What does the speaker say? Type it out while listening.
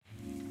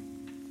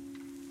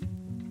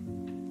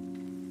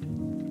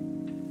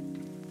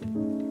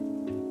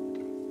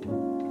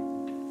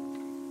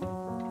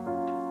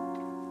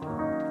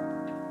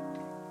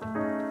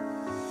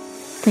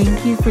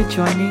Thank you for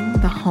joining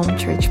the Home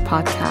Church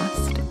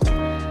podcast.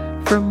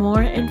 For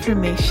more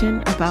information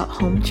about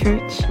Home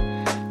Church,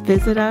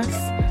 visit us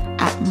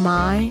at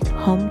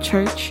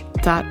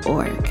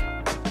myhomechurch.org.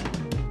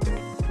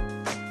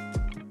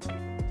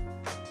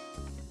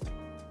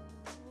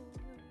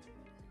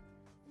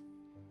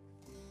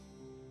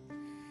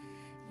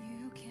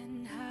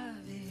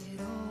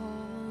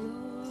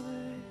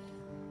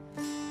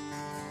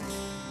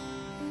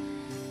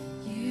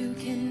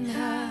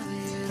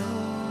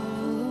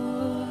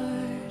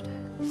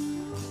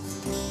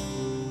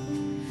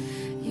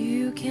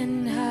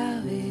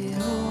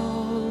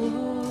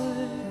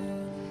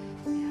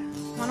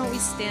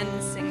 Stand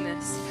and sing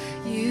this.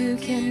 You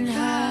can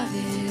have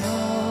it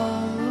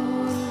all,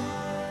 Lord.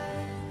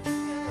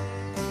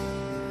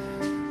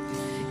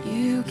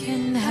 You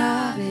can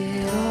have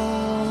it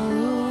all,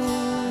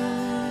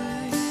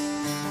 Lord.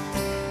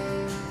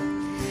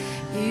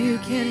 You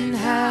can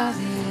have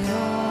it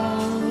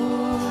all,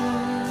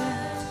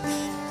 Lord.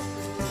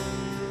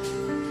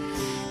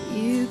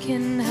 You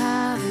can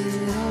have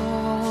it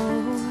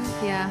all.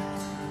 Yeah.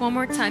 One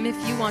more time, if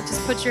you want,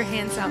 just put your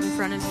hands out in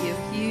front of you.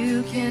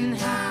 You can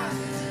have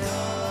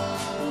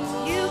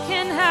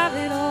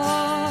it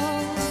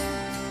all.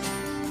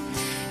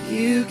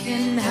 You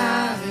can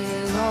have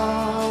it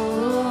all,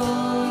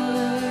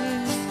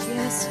 Lord.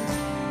 Yes,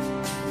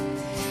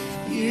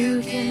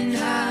 you can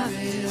have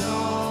it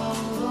all,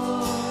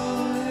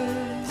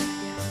 Lord.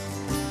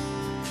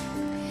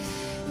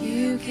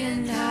 You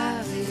can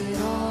have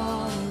it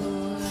all,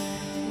 Lord.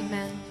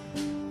 Amen.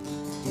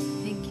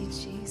 Thank you,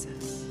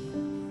 Jesus.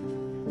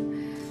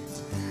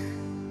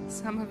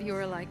 Some of you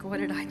are like, what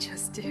did I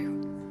just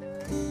do?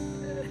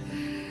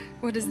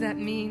 What does that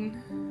mean?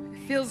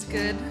 It feels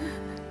good.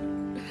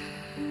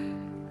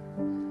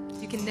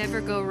 You can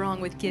never go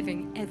wrong with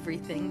giving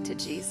everything to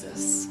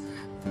Jesus.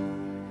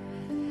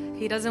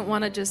 He doesn't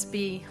want to just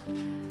be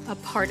a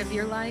part of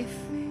your life.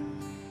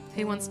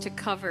 He wants to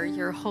cover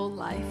your whole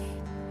life,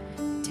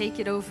 take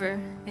it over,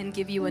 and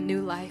give you a new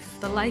life.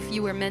 The life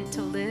you were meant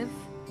to live.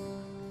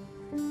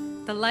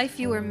 The life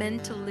you were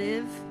meant to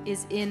live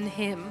is in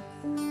Him.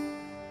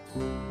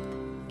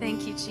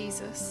 Thank you,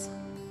 Jesus.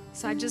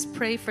 So I just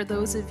pray for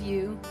those of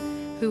you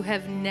who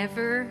have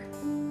never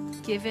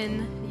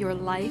given your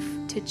life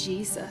to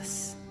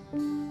Jesus.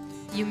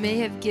 You may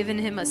have given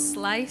Him a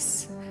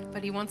slice,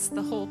 but He wants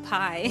the whole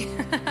pie.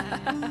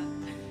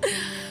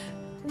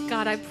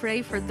 God, I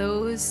pray for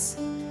those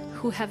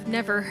who have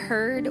never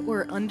heard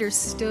or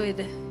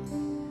understood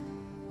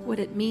what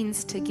it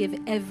means to give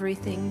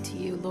everything to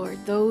you, Lord.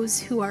 Those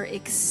who are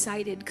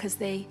excited because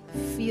they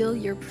feel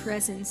your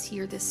presence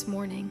here this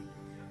morning.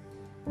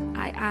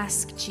 I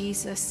ask,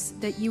 Jesus,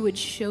 that you would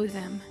show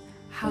them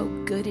how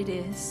good it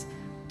is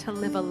to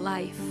live a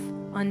life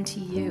unto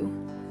you,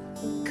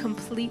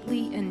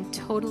 completely and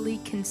totally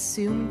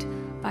consumed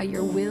by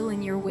your will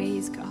and your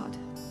ways, God.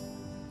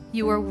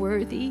 You are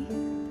worthy,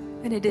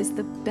 and it is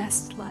the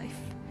best life.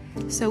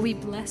 So we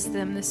bless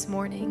them this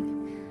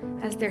morning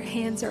as their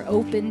hands are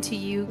open to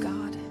you,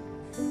 God.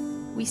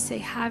 We say,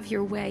 have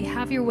your way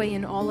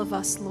in all of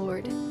us,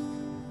 Lord.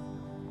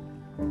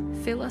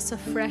 Fill us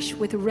afresh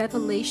with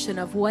revelation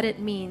of what it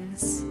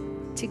means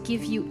to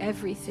give you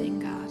everything,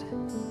 God.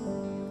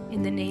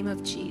 In the name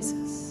of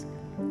Jesus.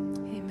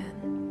 Amen.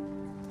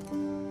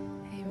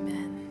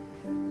 Amen.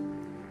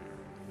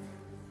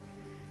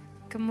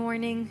 Good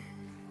morning.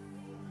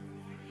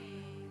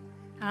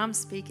 I'm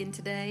speaking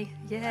today.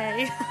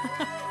 Yay.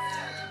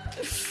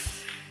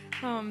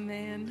 Oh,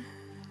 man.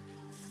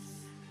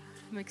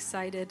 I'm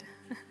excited.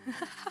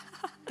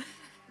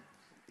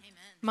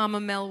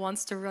 Mama Mel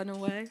wants to run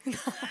away.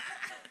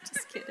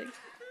 Just kidding.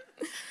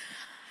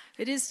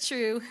 It is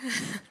true.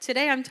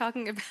 Today I'm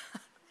talking about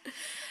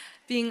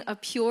being a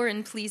pure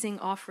and pleasing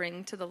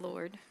offering to the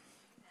Lord.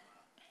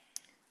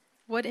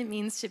 What it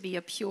means to be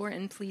a pure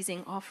and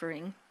pleasing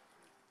offering.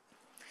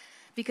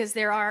 Because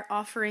there are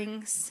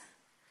offerings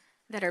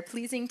that are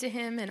pleasing to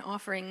Him and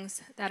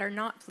offerings that are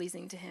not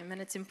pleasing to Him.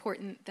 And it's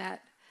important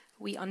that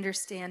we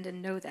understand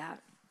and know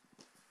that.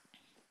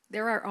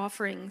 There are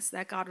offerings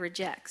that God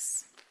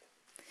rejects.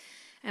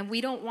 And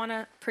we don't want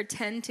to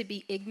pretend to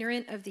be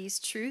ignorant of these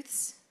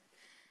truths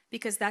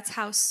because that's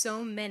how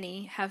so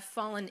many have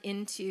fallen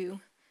into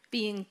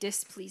being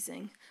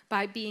displeasing,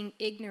 by being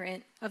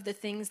ignorant of the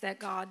things that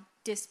God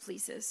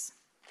displeases.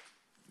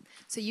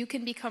 So you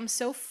can become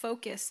so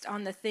focused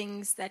on the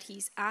things that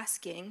He's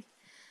asking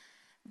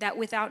that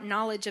without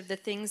knowledge of the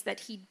things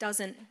that He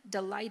doesn't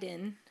delight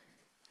in,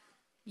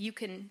 you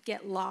can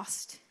get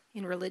lost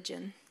in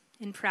religion,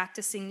 in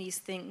practicing these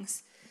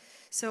things.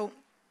 So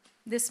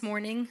this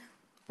morning,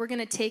 we're going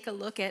to take a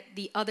look at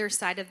the other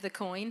side of the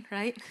coin,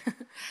 right?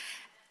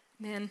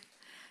 Man,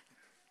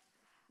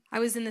 I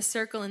was in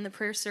the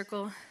prayer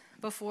circle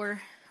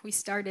before we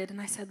started, and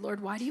I said, Lord,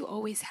 why do you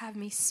always have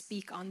me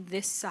speak on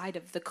this side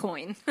of the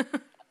coin?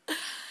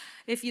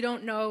 If you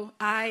don't know,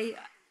 I'm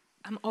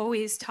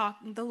always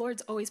talking, the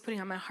Lord's always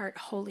putting on my heart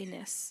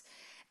holiness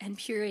and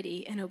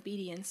purity and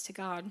obedience to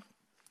God.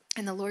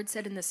 And the Lord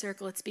said in the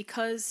circle, it's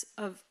because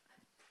of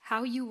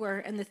how you were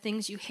and the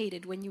things you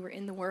hated when you were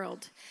in the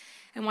world.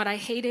 And what I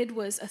hated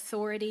was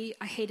authority.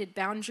 I hated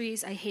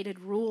boundaries. I hated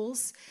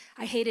rules.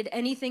 I hated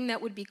anything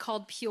that would be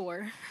called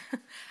pure.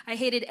 I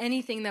hated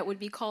anything that would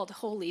be called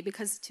holy,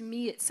 because to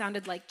me it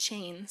sounded like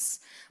chains.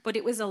 But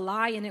it was a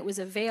lie and it was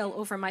a veil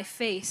over my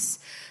face.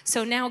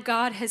 So now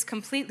God has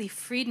completely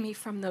freed me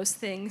from those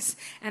things.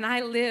 And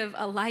I live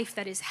a life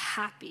that is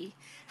happy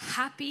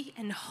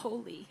and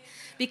holy,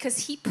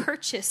 because he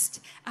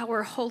purchased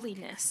our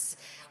holiness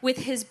with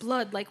his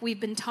blood, like we've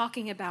been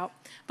talking about.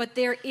 But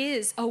there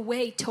is a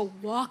way to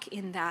walk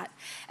in that.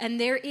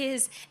 And there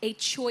is a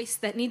choice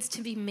that needs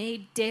to be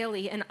made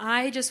daily. And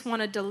I just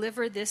want to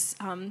deliver this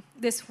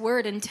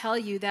word and tell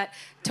you that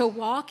to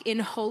walk in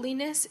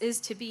holiness is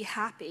to be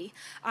happy.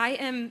 I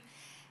am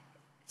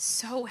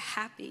so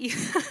happy.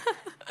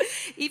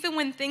 Even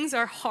when things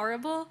are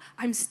horrible,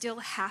 I'm still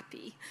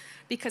happy,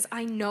 because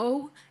I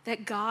know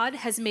that God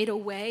has made a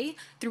way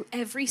through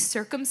every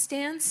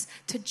circumstance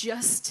to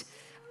just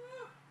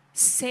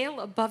sail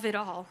above it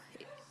all.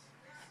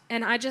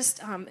 And I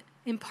just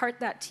impart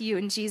that to you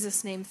in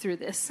Jesus' name through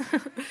this.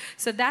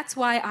 So that's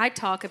why I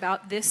talk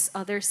about this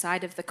other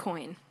side of the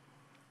coin.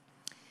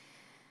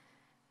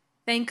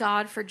 Thank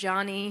God for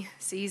Johnny,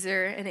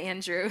 Caesar, and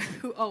Andrew,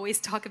 who always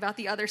talk about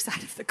the other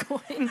side of the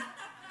coin.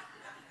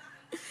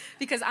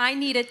 Because I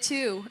need it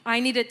too.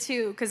 I need it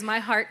too, because my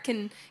heart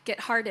can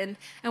get hardened.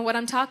 And what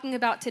I'm talking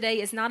about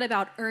today is not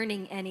about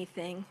earning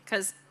anything,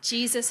 because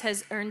Jesus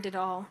has earned it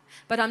all.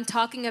 But I'm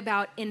talking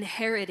about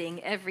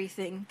inheriting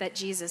everything that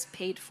Jesus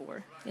paid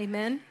for.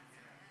 Amen?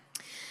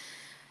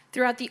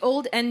 Throughout the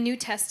Old and New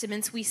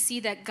Testaments, we see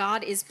that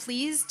God is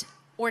pleased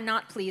or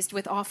not pleased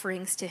with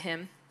offerings to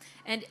him.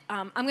 And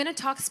I'm going to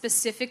talk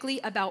specifically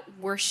about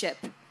worship.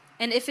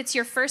 And if it's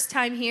your first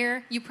time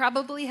here, you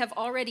probably have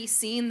already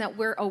seen that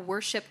we're a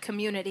worship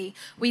community.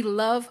 We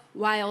love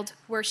wild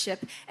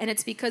worship, and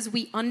it's because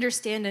we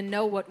understand and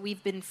know what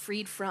we've been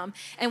freed from.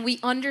 And we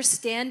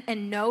understand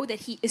and know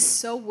that he is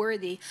so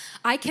worthy.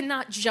 I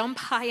cannot jump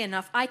high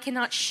enough. I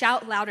cannot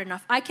shout loud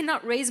enough. I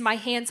cannot raise my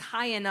hands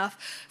high enough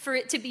for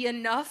it to be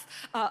enough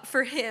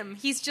for him.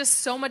 He's just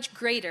so much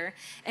greater,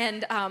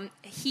 and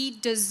he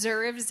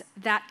deserves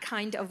that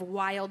kind of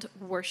wild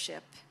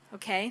worship.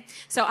 Okay,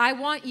 so I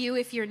want you,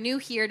 if you're new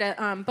here,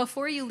 to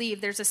before you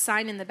leave, there's a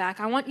sign in the back.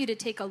 I want you to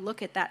take a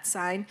look at that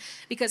sign,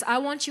 because I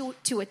want you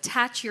to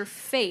attach your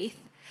faith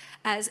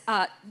as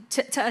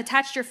to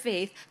attach your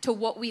faith to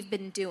what we've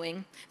been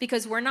doing,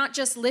 because we're not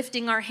just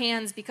lifting our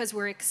hands because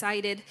we're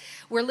excited.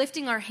 We're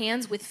lifting our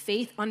hands with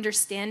faith,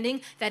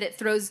 understanding that it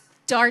throws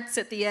darts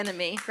at the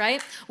enemy,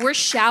 right? We're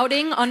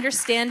shouting,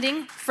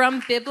 understanding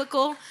from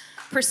biblical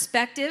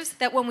perspectives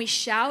that when we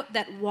shout,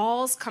 that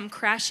walls come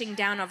crashing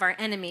down of our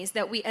enemies,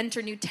 that we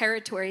enter new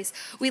territories.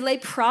 We lay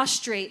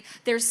prostrate.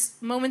 There's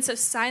moments of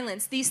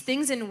silence. These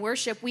things in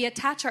worship, we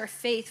attach our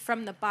faith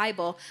from the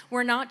Bible.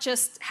 We're not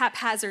just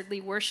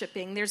haphazardly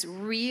worshiping. There's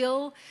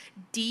real,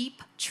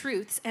 deep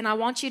truths, and I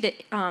want you to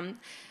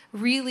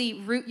really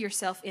root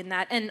yourself in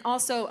that. And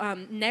also,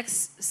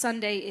 next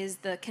Sunday is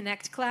the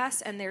Connect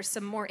class, and there's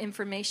some more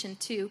information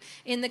too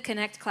in the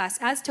Connect class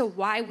as to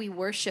why we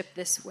worship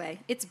this way.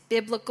 It's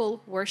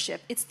biblical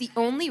worship. It's the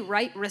only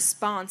right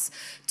response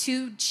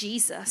to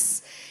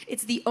Jesus.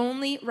 It's the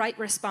only right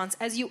response.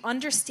 As you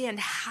understand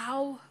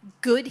how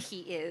good he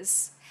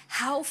is,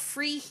 how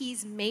free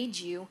he's made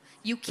you,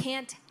 you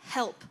can't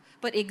help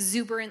but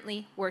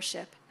exuberantly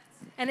worship.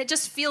 And it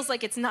just feels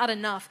like it's not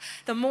enough.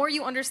 The more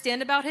you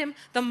understand about him,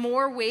 the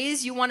more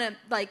ways you want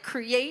to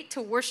create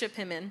to worship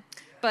him in.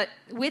 But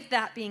with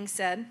that being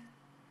said,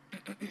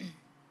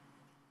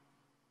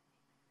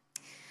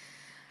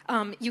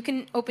 you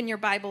can open your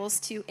Bibles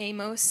to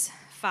Amos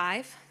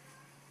 5,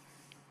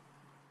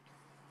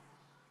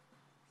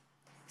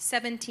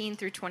 17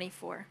 through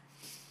 24.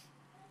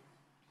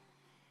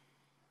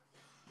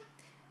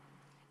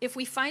 If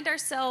we find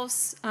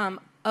ourselves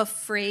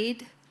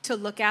afraid to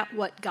look at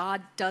what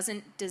God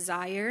doesn't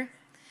desire,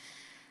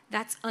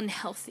 that's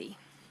unhealthy.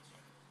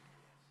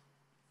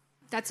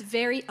 That's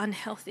very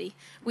unhealthy.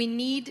 We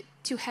need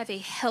to have a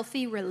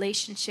healthy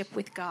relationship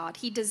with God.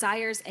 He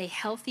desires a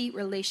healthy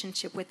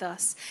relationship with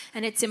us.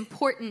 And it's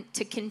important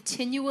to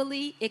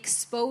continually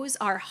expose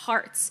our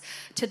hearts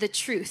to the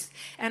truth.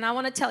 And I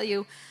want to tell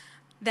you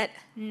that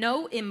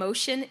no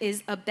emotion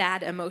is a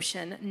bad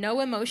emotion.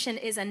 No emotion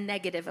is a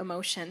negative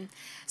emotion.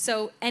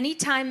 So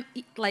anytime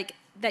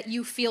that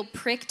you feel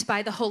pricked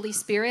by the Holy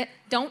Spirit,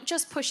 don't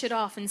just push it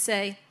off and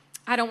say,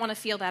 I don't want to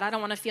feel that. I don't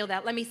want to feel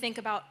that. Let me think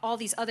about all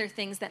these other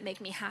things that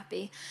make me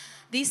happy.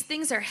 These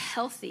things are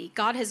healthy.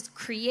 God has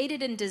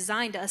created and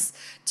designed us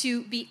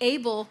to be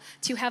able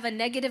to have a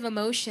negative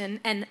emotion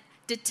and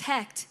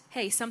detect,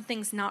 hey,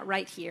 something's not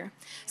right here.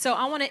 So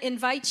I want to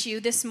invite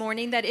you this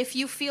morning that if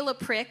you feel a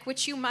prick,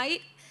 which you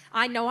might,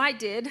 I know I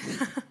did,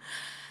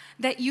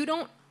 that you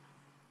don't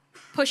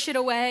push it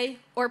away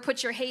or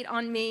put your hate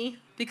on me,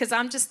 because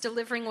I'm just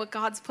delivering what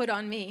God's put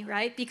on me,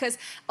 right? Because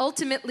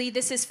ultimately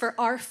this is for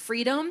our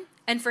freedom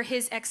and for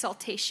his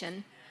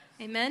exaltation.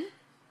 Amen?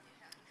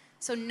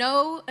 So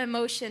no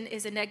emotion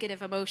is a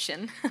negative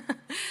emotion.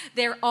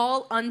 They're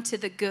all unto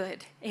the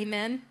good.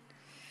 Amen?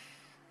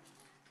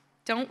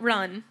 Don't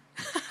run.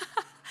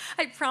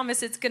 I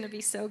promise it's going to be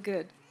so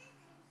good.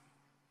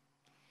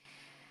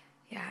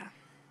 Yeah.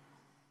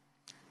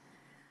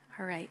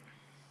 All right.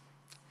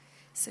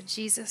 So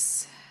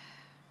Jesus,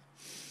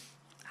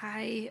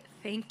 I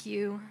thank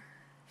you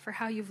for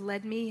how you've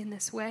led me in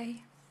this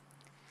way.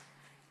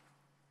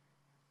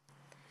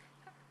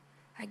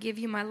 I give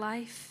you my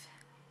life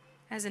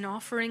as an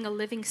offering, a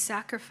living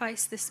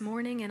sacrifice this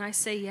morning, and I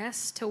say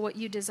yes to what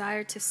you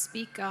desire to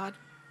speak, God.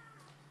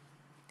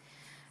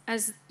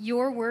 As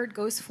your word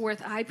goes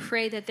forth, I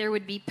pray that there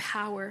would be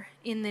power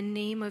in the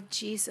name of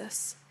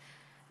Jesus,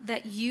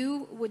 that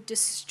you would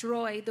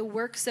destroy the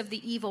works of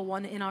the evil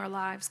one in our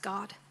lives,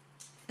 God,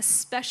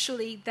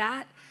 especially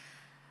that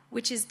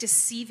which is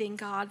deceiving,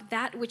 God,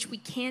 that which we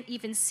can't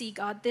even see,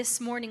 God.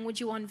 This morning, would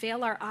you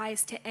unveil our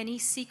eyes to any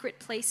secret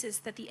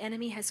places that the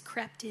enemy has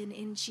crept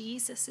in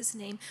Jesus'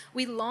 name?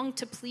 We long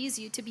to please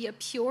you, to be a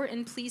pure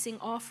and pleasing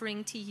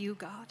offering to you,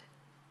 God.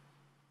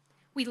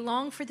 We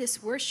long for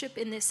this worship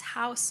in this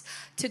house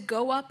to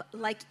go up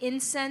like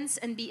incense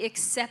and be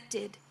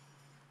accepted,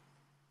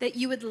 that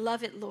you would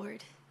love it,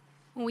 Lord.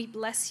 And we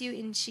bless you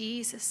in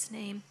Jesus'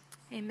 name.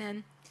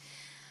 Amen.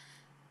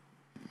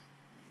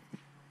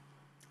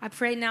 I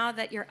pray now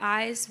that your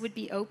eyes would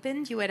be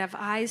opened. You would have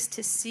eyes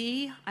to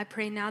see. I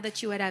pray now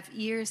that you would have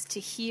ears to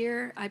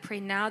hear. I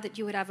pray now that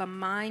you would have a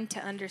mind to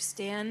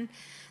understand,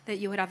 that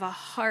you would have a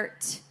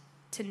heart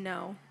to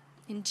know.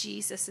 In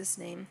Jesus'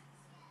 name,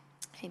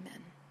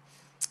 amen.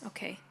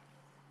 Okay.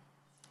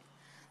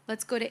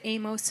 Let's go to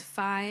Amos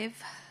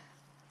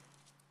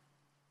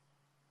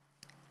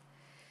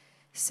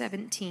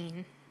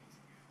 5:17.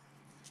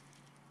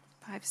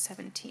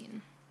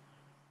 5:17.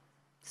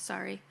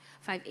 Sorry,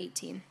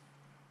 5:18.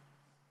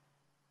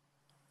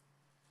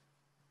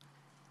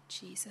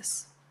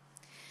 Jesus.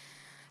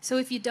 So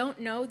if you don't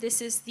know,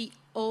 this is the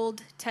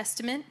Old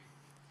Testament,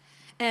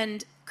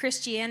 and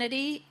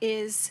Christianity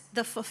is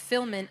the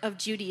fulfillment of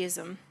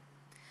Judaism.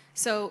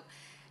 So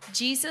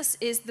Jesus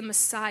is the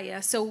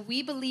Messiah. So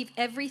we believe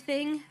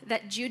everything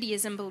that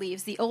Judaism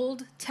believes. The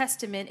Old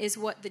Testament is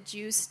what the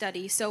Jews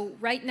study. So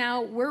right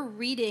now we're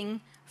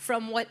reading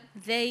from what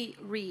they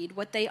read,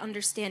 what they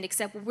understand,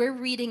 except we're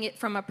reading it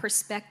from a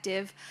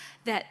perspective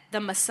that the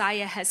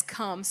Messiah has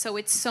come. So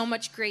it's so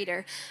much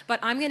greater.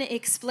 But I'm going to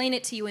explain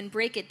it to you and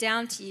break it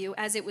down to you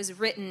as it was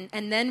written.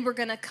 And then we're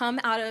going to come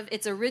out of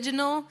its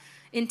original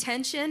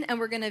intention and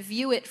we're going to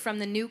view it from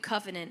the new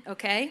covenant,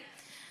 okay?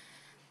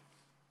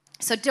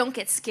 So don't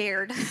get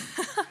scared.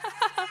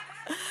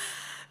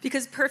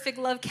 Because perfect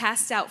love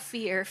casts out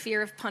fear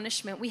of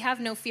punishment. We have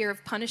no fear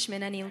of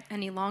punishment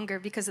any longer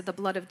because of the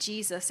blood of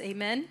Jesus.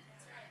 Amen?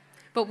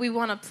 But we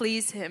want to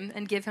please him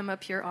and give him a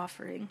pure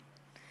offering.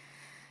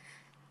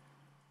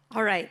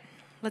 All right,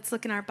 let's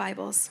look in our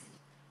Bibles.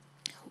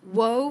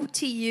 Woe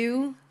to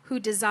you who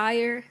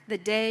desire the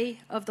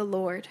day of the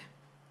Lord.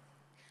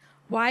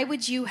 Why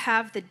would you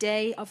have the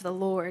day of the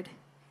Lord?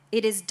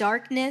 It is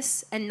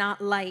darkness and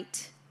not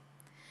light.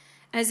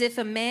 As if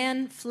a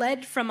man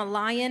fled from a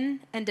lion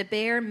and a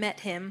bear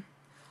met him,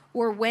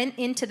 or went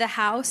into the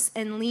house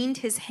and leaned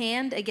his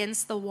hand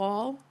against the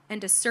wall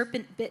and a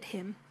serpent bit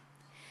him.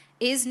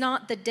 Is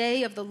not the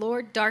day of the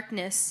Lord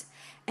darkness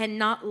and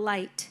not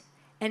light,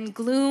 and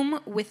gloom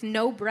with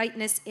no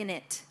brightness in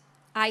it?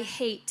 I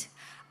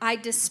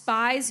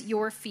despise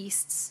your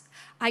feasts.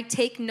 I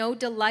take no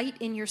delight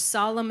in your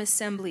solemn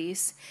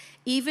assemblies.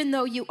 Even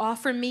though you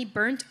offer me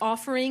burnt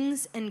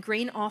offerings and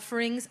grain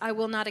offerings, I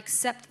will not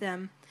accept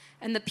them.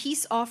 And the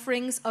peace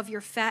offerings of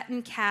your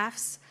fattened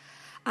calves,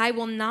 I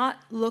will not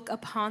look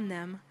upon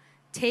them.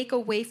 Take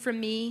away from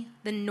me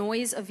the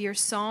noise of your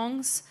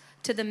songs.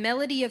 To the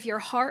melody of your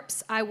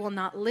harps I will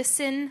not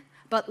listen,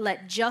 but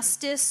let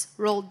justice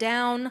roll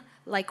down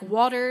like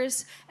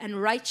waters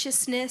and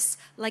righteousness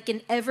like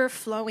an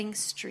ever-flowing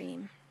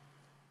stream.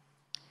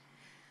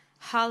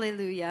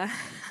 Hallelujah.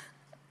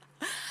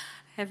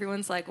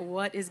 Everyone's like,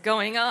 what is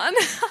going on?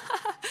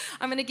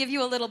 I'm going to give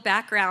you a little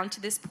background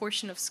to this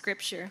portion of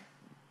Scripture.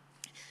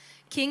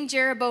 King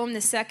Jeroboam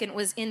II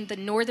was in the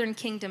northern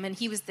kingdom, and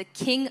he was the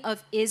king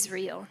of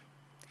Israel.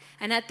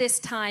 And at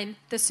this time,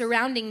 the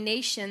surrounding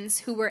nations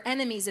who were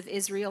enemies of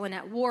Israel and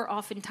at war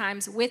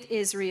oftentimes with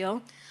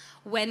Israel,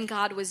 when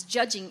God was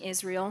judging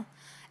Israel,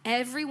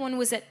 everyone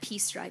was at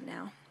peace right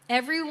now.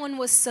 Everyone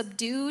was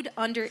subdued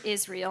under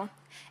Israel.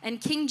 And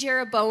King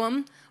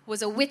Jeroboam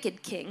was a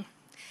wicked king.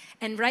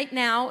 And right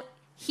now,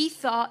 he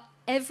thought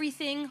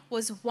everything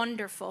was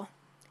wonderful.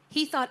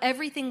 He thought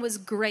everything was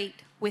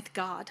great with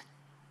God.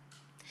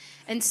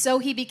 And so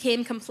he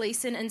became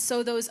complacent, and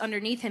so those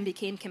underneath him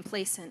became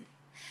complacent.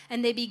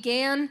 And they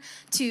began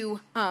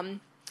to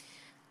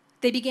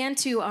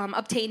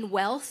obtain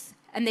wealth,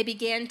 and they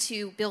began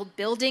to build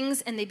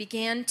buildings, and they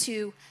began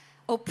to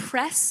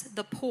oppress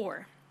the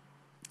poor.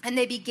 And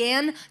they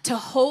began to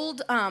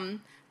hold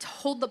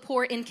the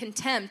poor in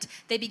contempt.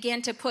 They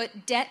began to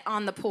put debt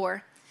on the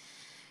poor.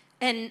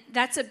 And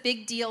that's a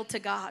big deal to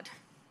God.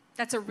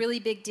 That's a really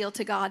big deal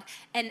to God.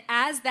 And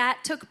as that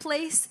took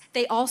place,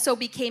 they also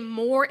became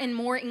more and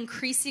more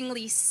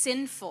increasingly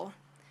sinful.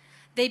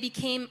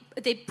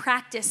 They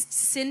practiced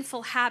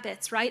sinful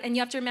habits, right? And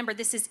you have to remember,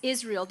 this is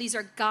Israel. These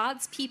are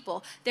God's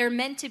people. They're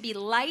meant to be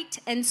light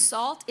and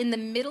salt in the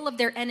middle of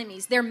their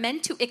enemies. They're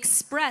meant to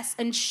express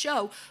and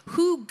show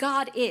who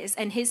God is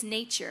and his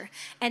nature.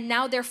 And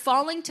now they're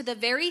falling to the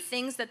very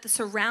things that the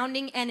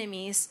surrounding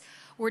enemies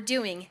were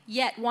doing.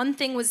 Yet one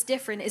thing was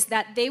different, is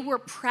that they were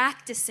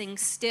practicing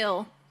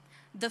still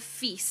the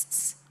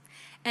feasts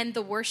and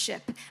the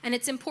worship. And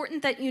it's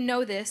important that you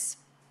know this.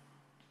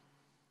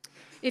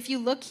 If you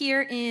look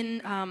here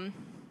in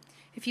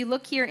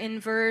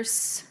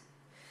verse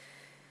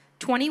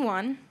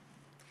 21,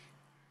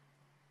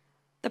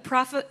 the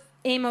prophet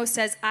Amos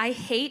says,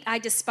 I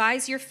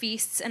despise your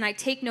feasts, and I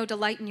take no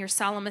delight in your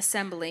solemn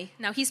assembly.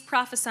 Now he's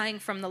prophesying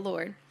from the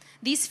Lord.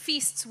 These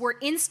feasts were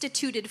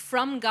instituted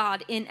from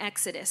God in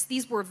Exodus.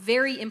 These were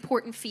very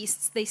important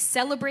feasts. They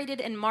celebrated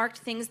and marked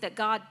things that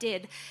God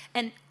did,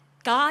 and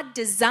God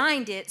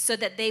designed it so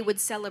that they would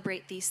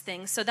celebrate these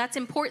things. So that's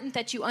important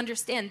that you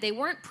understand. They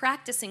weren't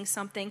practicing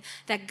something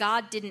that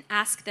God didn't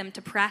ask them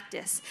to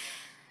practice.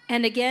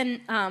 And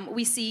again,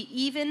 we see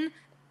even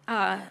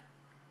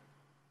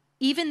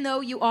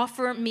though you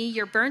offer me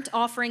your burnt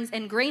offerings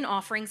and grain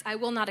offerings, I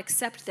will not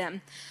accept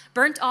them.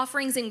 Burnt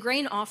offerings and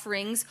grain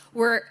offerings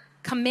were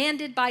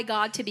commanded by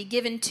God to be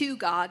given to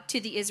God,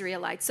 to the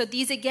Israelites. So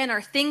these, again, are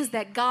things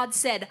that God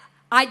said,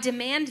 I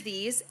demand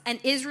these, and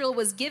Israel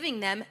was giving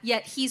them,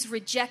 yet he's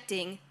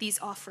rejecting these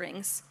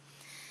offerings.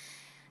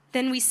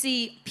 Then we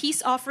see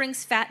peace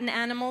offerings, fattened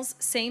animals,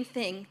 same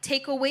thing.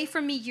 Take away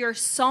from me your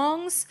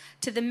songs,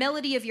 to the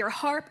melody of your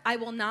harp I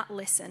will not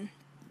listen.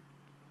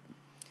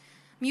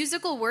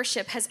 Musical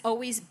worship has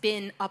always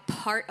been a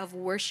part of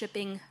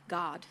worshiping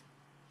God.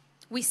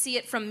 We see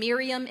it from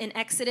Miriam in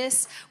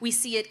Exodus. We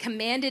see it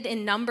commanded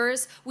in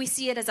Numbers. We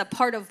see it as a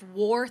part of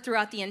war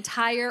throughout the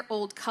entire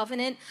Old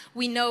Covenant.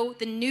 We know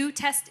in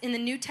the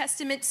New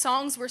Testament,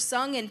 songs were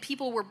sung and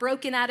people were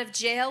broken out of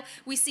jail.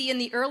 We see in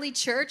the early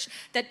church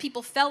that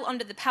people fell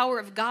under the power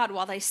of God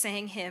while they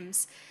sang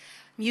hymns.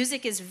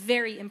 Music is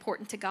very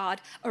important to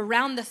God.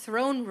 Around the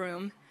throne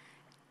room,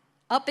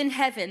 up in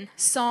heaven,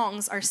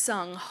 songs are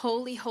sung,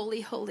 holy,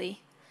 holy,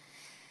 holy.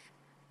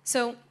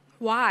 So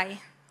why?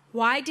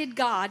 Why did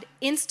God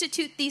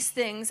institute these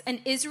things, and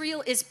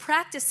Israel is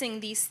practicing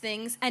these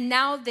things, and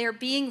now they're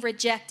being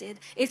rejected?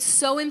 It's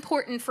so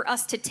important for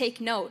us to take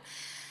note.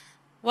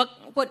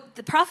 What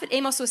the prophet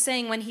Amos was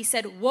saying when he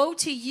said, woe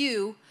to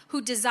you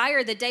who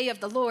desire the day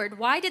of the Lord.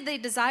 Why did they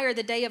desire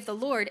the day of the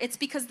Lord? It's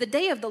because the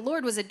day of the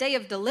Lord was a day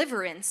of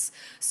deliverance.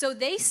 So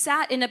they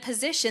sat in a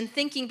position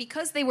thinking,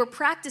 because they were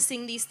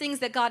practicing these things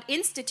that God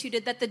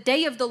instituted, that the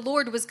day of the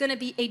Lord was going to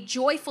be a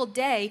joyful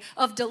day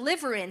of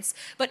deliverance.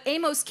 But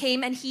Amos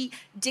came and he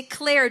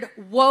declared,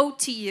 woe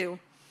to you.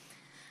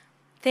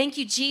 Thank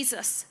you,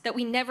 Jesus, that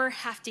we never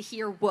have to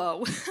hear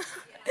woe.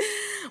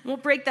 We'll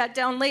break that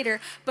down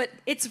later, but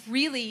it's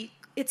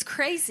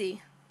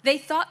crazy. They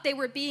thought they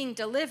were being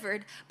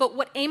delivered, but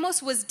what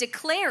Amos was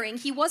declaring,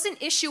 he wasn't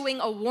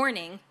issuing a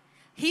warning.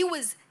 He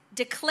was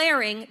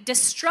declaring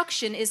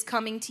destruction is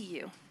coming to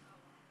you.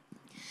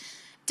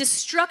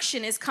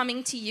 Destruction is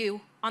coming to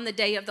you on the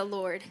day of the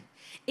Lord.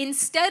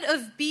 Instead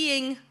of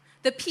being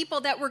the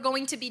people that were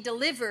going to be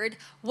delivered,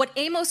 what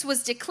Amos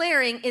was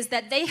declaring is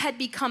that they had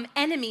become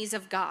enemies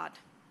of God.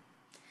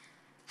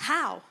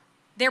 How?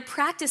 They're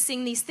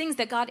practicing these things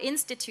that God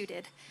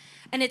instituted.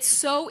 And it's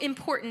so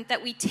important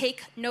that we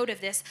take note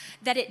of this,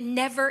 that it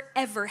never,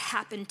 ever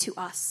happened to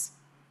us.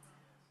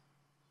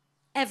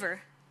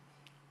 Ever.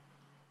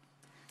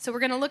 So we're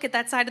going to look at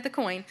that side of the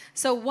coin.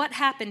 So what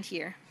happened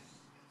here?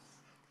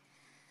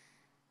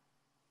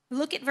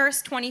 Look at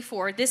verse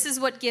 24. This is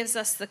what gives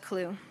us the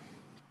clue.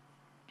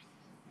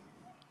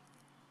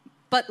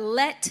 But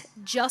let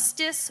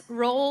justice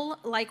roll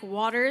like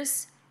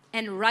waters,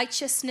 and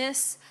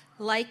righteousness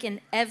like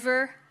an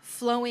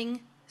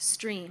ever-flowing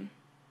stream.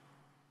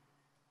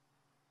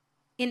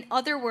 In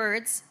other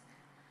words,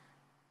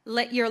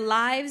 let your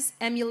lives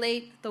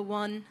emulate the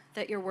one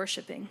that you're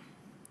worshiping.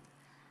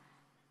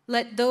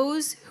 Let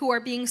those who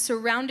are being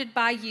surrounded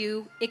by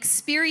you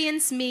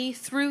experience me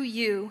through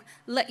you.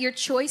 Let your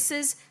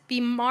choices be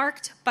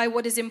marked by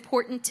what is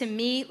important to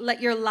me.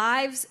 Let your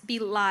lives be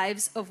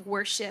lives of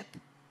worship.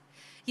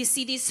 You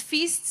see, these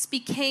feasts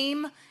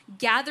became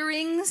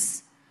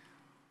gatherings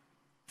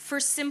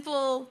for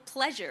simple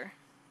pleasure.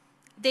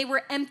 They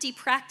were empty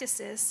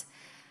practices.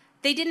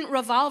 They didn't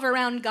revolve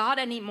around God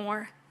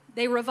anymore.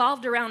 They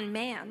revolved around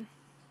man.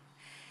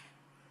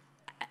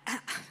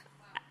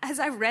 As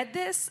I read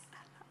this,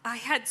 I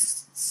had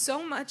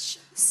so much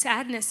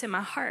sadness in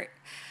my heart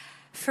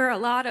for a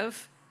lot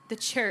of the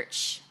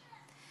church.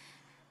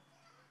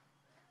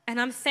 And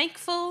I'm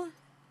thankful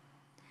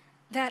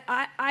that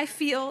I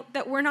feel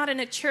that we're not in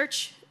a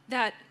church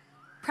that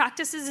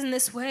practices in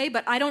this way,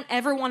 but I don't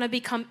ever want to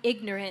become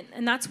ignorant.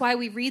 And that's why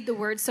we read the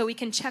word, so we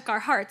can check our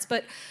hearts.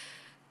 But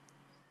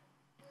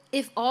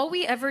if all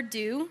we ever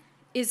do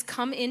is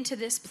come into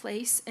this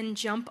place and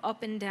jump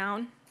up and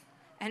down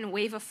and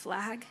wave a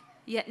flag,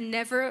 yet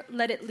never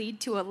let it lead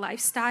to a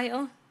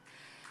lifestyle,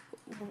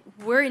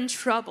 we're in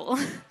trouble.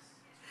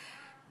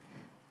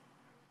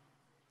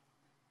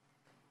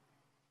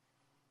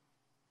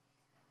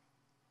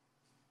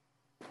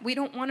 We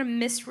don't want to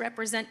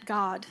misrepresent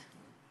God.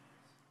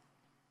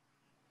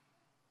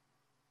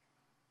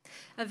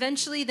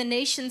 Eventually, the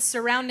nations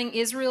surrounding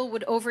Israel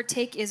would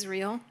overtake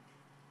Israel,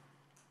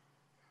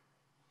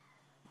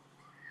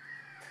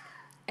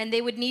 and they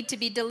would need to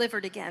be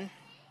delivered again.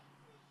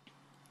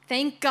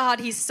 Thank God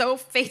he's so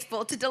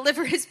faithful to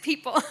deliver his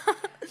people.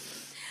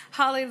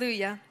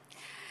 Hallelujah.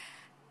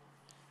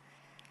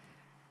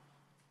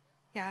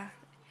 Yeah.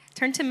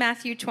 Turn to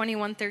Matthew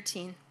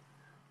 21:13.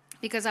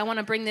 Because I want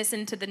to bring this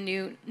into the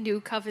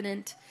new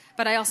covenant.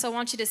 But I also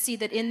want you to see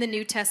that in the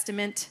New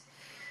Testament,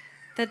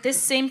 that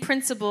this same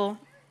principle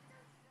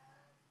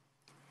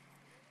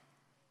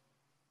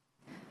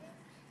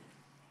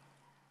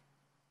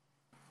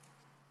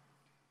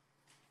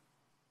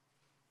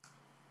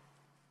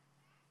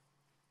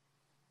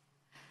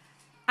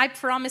I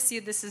promise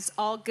you this is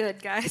all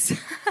good, guys.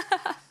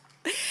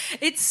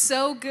 It's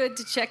so good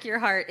to check your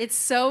heart. It's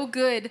so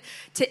good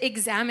to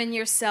examine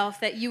yourself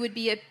that you would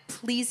be a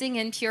pleasing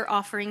and pure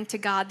offering to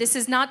God. This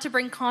is not to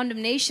bring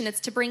condemnation.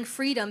 It's to bring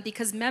freedom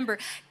because remember,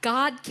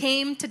 God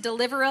came to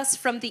deliver us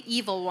from the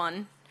evil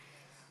one.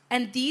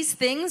 And these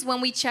things,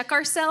 when we check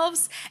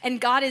ourselves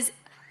and God is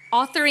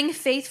authoring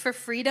faith for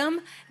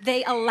freedom,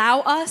 they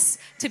allow us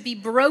to be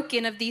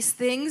broken of these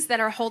things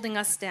that are holding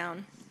us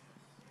down.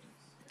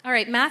 All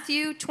right,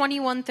 Matthew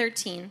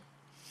 21:13.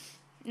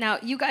 Now,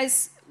 you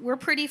guys, we're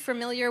pretty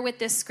familiar with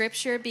this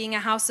scripture being a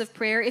house of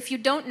prayer. If you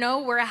don't know,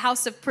 we're a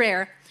house of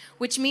prayer,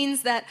 which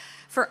means that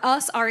for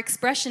us, our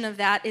expression of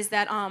that is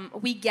that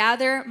we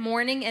gather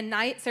morning and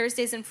night,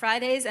 Thursdays and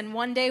Fridays, and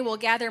one day we'll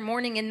gather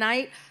morning and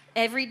night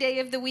every day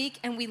of the week,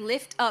 and we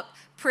lift up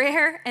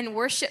prayer and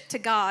worship to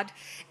God.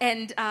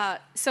 And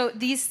so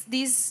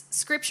these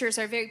scriptures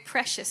are very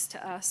precious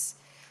to us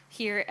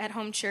here at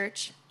Home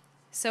Church.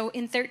 So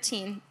in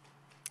 13,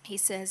 he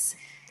says,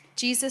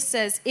 Jesus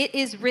says, "It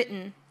is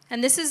written,"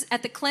 and this is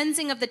at the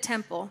cleansing of the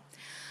temple.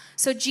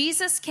 So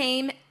Jesus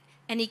came,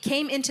 and he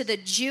came into the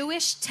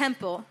Jewish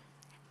temple,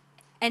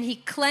 and he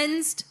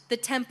cleansed the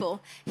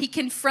temple. He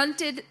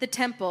confronted the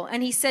temple,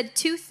 and he said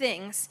two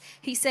things.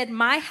 He said,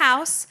 "My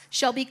house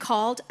shall be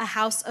called a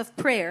house of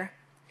prayer."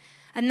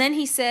 And then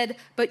he said,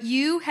 "But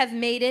you have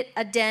made it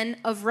a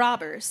den of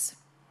robbers."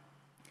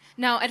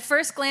 Now, at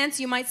first glance,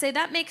 you might say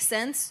that makes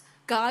sense.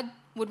 God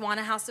would want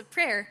a house of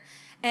prayer.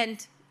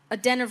 And a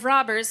den of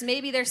robbers,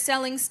 maybe they're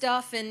selling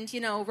stuff and,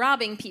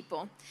 robbing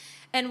people.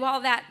 And while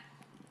that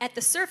at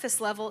the surface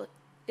level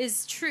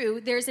is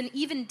true, there's an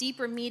even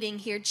deeper meaning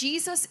here.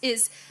 Jesus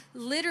is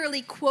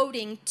literally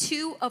quoting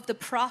two of the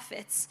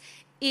prophets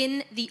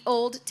in the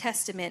Old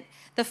Testament.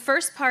 The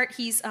first part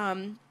he's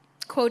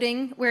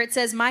quoting where it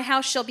says, "My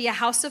house shall be a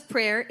house of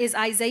prayer," is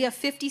Isaiah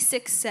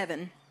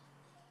 56:7.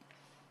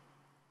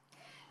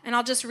 And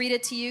I'll just read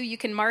it to you. You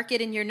can mark it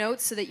in your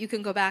notes so that you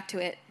can go back to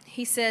it.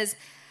 He says,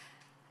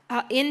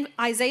 in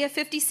Isaiah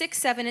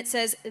 56:7, it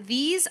says,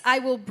 "These I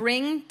will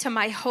bring to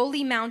my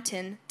holy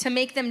mountain to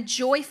make them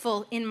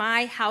joyful in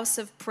my house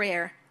of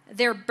prayer.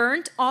 Their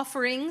burnt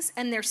offerings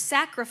and their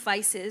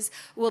sacrifices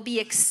will be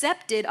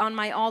accepted on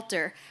my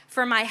altar.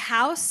 For my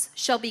house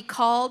shall be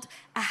called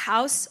a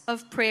house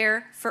of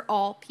prayer for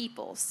all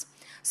peoples."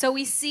 So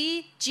we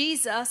see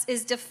Jesus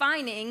is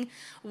defining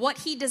what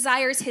he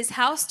desires his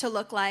house to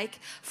look like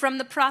from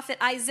the prophet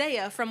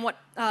Isaiah, from what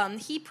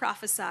he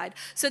prophesied.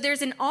 So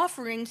there's an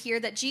offering here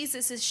that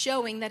Jesus is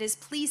showing that is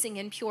pleasing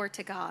and pure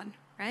to God,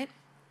 right?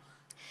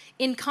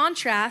 In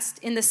contrast,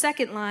 in the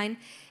second line,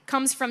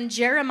 comes from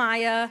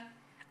Jeremiah.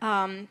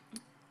 I'm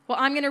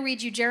going to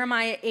read you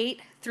Jeremiah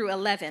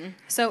 8-11.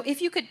 So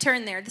if you could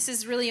turn there, this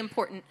is really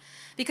important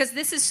because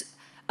this is,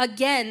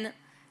 again,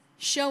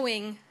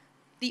 showing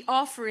the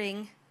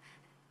offering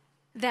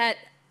that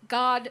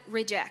God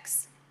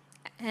rejects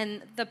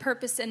and the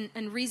purpose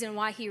and reason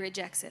why he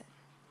rejects it.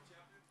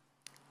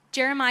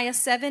 Jeremiah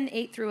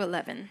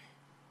 7:8-11.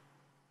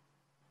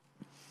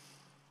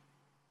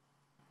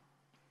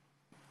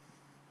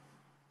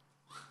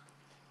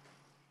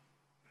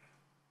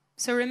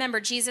 So remember,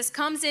 Jesus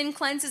comes in,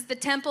 cleanses the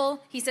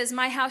temple. He says,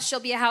 "My house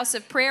shall be a house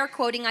of prayer,"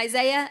 quoting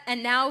Isaiah.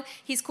 And now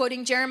he's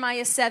quoting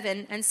Jeremiah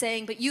 7 and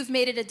saying, "But you've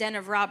made it a den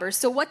of robbers."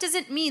 So what does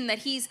it mean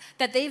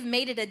that they've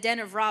made it a den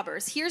of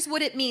robbers? Here's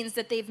what it means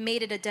that they've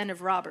made it a den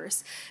of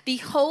robbers.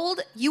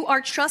 "Behold, you are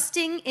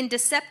trusting in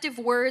deceptive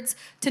words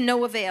to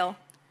no avail.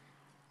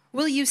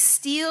 Will you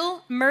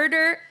steal,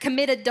 murder,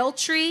 commit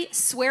adultery,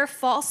 swear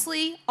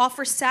falsely,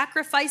 offer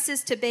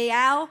sacrifices to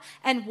Baal,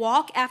 and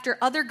walk after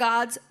other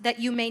gods that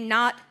you may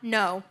not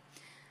know?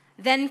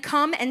 Then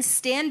come and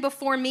stand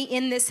before me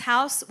in this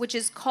house, which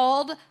is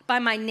called by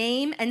my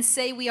name, and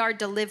say we are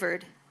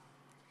delivered.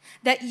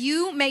 That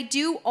you may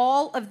do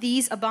all of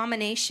these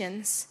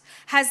abominations.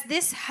 Has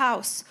this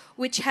house,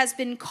 which has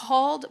been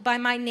called by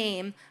my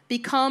name,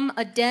 become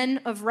a den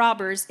of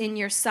robbers in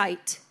your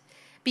sight?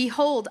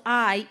 Behold,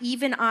 I,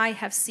 even I,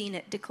 have seen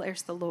it,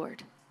 declares the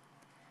Lord.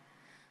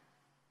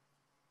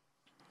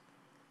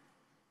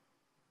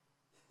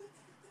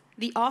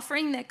 The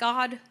offering that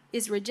God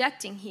is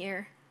rejecting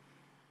here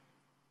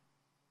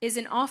is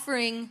an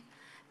offering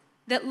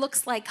that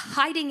looks like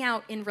hiding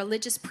out in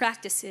religious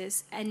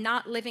practices and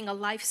not living a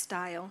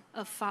lifestyle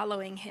of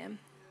following him.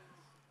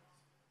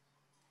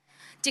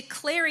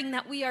 Declaring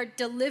that we are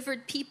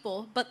delivered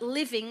people, but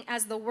living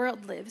as the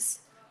world lives.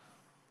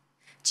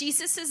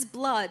 Jesus'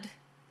 blood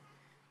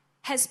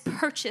has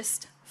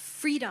purchased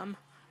freedom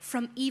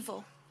from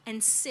evil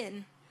and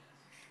sin.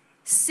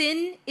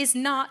 Sin is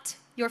not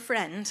your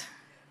friend.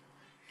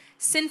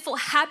 Sinful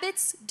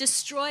habits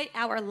destroy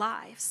our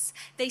lives.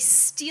 They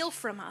steal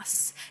from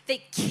us.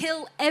 They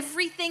kill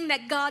everything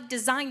that God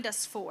designed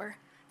us for.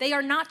 They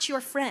are not your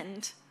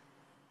friend.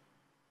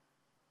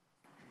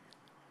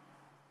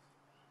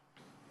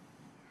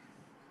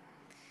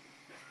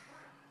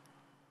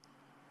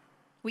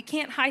 We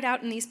can't hide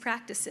out in these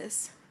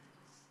practices.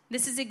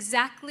 This is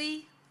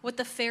exactly what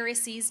the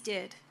Pharisees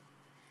did.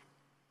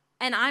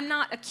 And I'm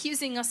not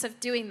accusing us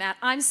of doing that.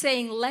 I'm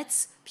saying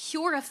let's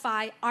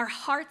purify our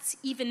hearts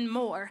even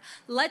more.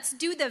 Let's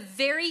do the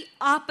very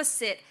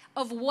opposite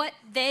of what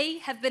they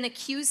have been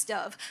accused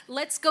of.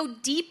 Let's go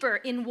deeper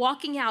in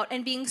walking out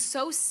and being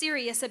so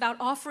serious about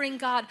offering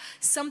God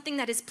something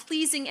that is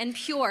pleasing and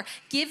pure,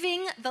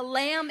 giving the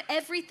Lamb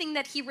everything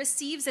that he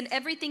receives and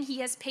everything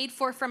he has paid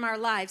for from our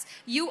lives.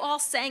 You all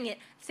sang it.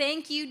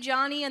 Thank you,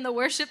 Johnny and the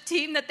worship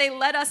team, that they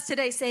led us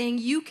today saying,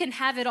 you can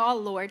have it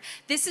all, Lord.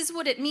 This is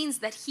what it means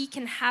that he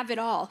can have it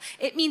all.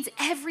 It means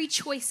every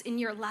choice in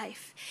your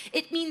life.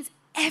 It means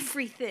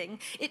everything.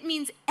 It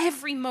means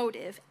every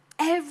motive.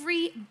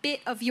 Every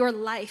bit of your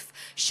life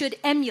should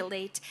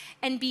emulate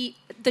and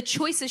the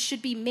choices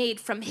should be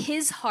made from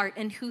his heart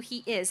and who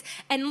he is.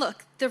 And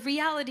look, the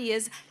reality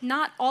is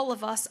not all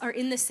of us are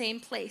in the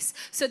same place.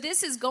 So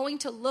this is going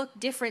to look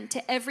different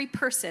to every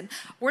person.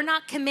 We're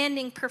not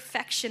commanding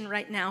perfection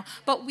right now,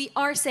 but we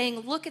are saying,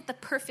 look at the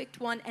perfect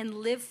one and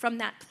live from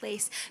that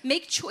place.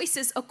 Make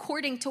choices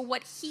according to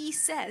what he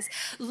says.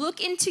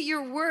 Look into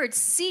your word,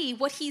 see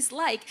what he's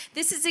like.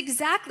 This is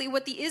exactly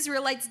what the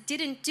Israelites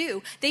didn't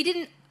do. They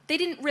didn't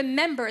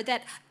remember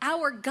that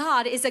our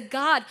God is a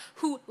God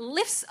who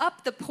lifts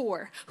up the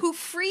poor, who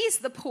frees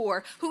the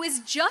poor, who is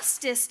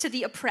justice to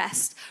the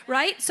oppressed,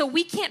 right? So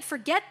we can't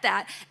forget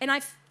that. And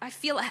I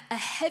feel a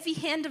heavy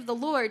hand of the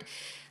Lord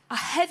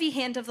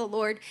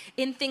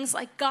in things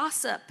like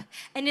gossip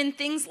and in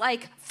things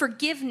like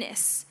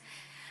forgiveness.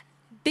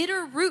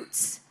 Bitter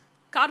roots.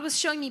 God was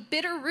showing me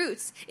bitter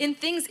roots in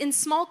things, in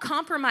small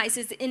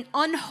compromises, in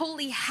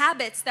unholy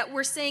habits that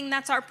we're saying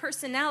that's our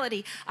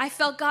personality. I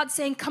felt God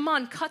saying, come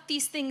on, cut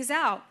these things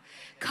out.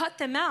 Cut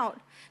them out.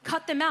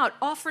 Cut them out.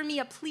 Offer me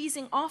a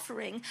pleasing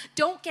offering.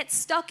 Don't get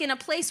stuck in a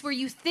place where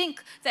you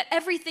think that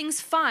everything's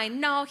fine.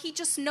 No, he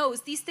just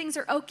knows these things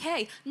are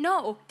okay.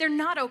 No, they're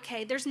not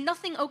okay. There's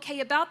nothing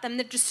okay about them.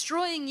 They're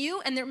destroying you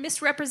and they're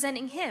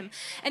misrepresenting him.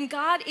 And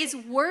God is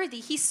worthy.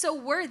 He's so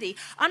worthy.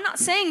 I'm not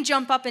saying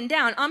jump up and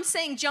down. I'm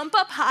saying jump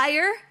up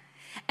higher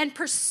and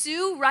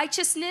pursue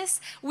righteousness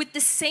with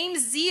the same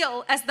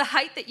zeal as the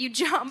height that you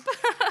jump.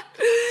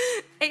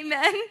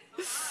 Amen.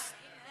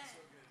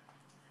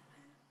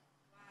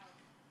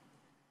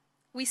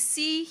 We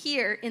see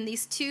here in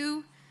these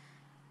two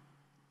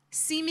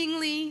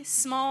seemingly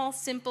small,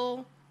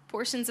 simple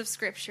portions of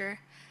Scripture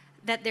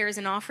that there is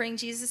an offering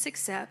Jesus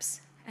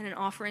accepts and an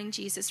offering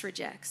Jesus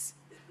rejects.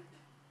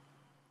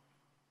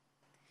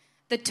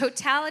 The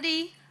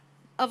totality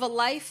of a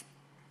life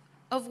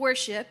of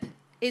worship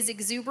is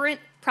exuberant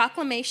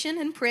proclamation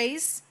and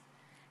praise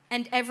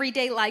and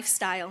everyday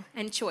lifestyle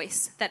and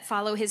choice that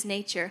follow his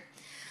nature.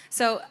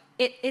 So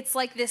it's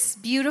like this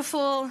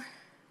beautiful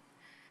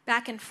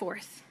back and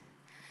forth.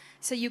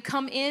 So you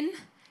come in,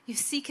 you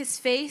seek his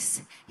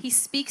face, he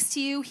speaks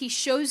to you, he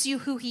shows you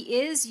who he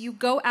is, you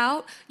go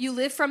out, you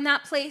live from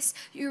that place,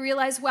 you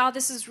realize, wow,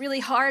 this is really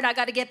hard, I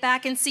got to get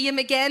back and see him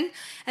again,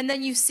 and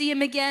then you see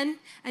him again,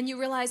 and you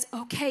realize,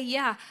 okay,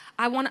 yeah,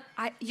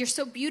 you're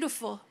so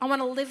beautiful, I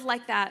want to live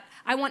like that,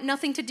 I want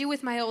nothing to do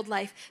with my old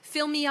life,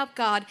 fill me up,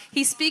 God.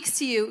 He speaks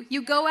to you,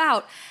 you go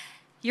out,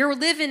 you're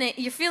living it.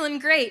 You're feeling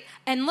great.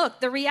 And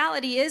look, the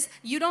reality is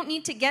you don't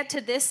need to get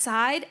to this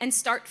side and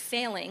start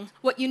failing.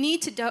 What you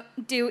need to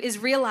do is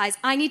realize,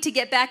 I need to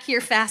get back here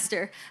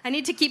faster. I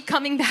need to keep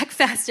coming back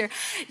faster.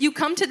 You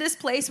come to this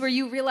place where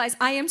you realize,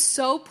 I am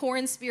so poor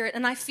in spirit.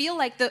 And I feel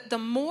like the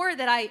more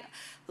that I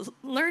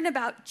learn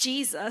about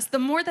Jesus, the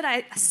more that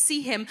I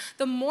see him,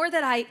 the more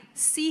that I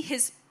see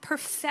his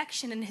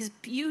perfection and his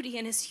beauty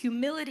and his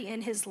humility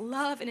and his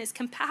love and his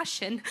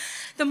compassion,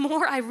 the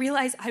more I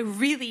realize I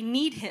really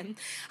need him.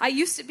 I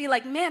used to be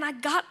like, man, I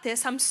got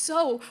this. I'm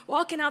so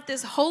walking out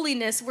this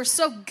holiness. We're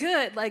so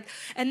good.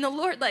 And the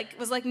Lord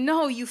was like,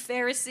 no, you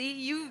Pharisee,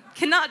 you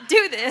cannot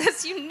do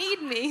this. You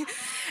need me.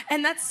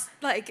 And that's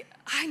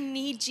I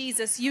need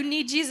Jesus. You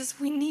need Jesus.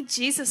 We need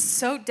Jesus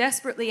so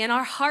desperately. And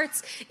our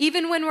hearts,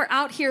 even when we're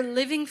out here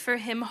living for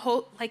him,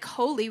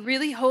 holy,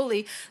 really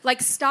holy,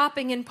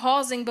 stopping and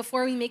pausing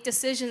before we make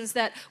decisions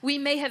that we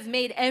may have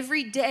made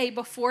every day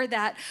before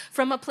that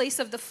from a place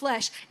of the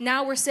flesh.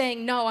 Now we're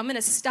saying, no, I'm going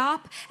to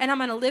stop and I'm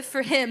going to live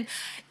for him.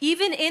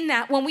 Even in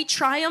that, when we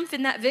triumph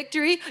in that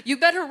victory, you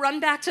better run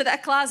back to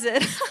that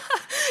closet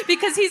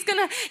because he's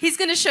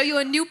going to show you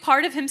a new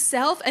part of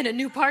himself and a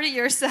new part of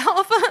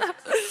yourself.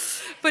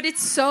 But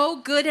it's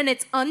so good, and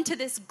it's unto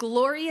this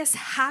glorious,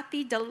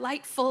 happy,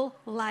 delightful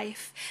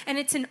life. And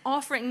it's an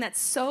offering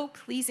that's so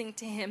pleasing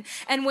to him.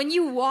 And when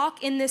you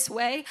walk in this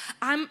way,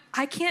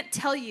 I can't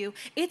tell you,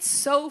 it's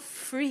so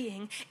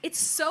freeing. It's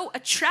so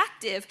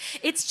attractive.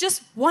 It's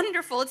just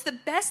wonderful. It's the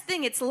best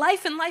thing. It's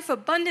life and life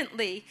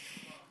abundantly.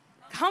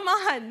 Come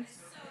on.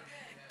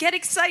 Get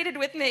excited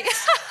with me.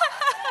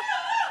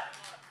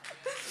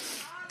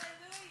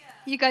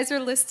 You guys are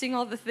listing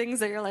all the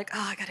things that you're like,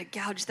 oh, I got to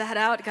gouge that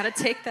out. I got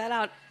to take that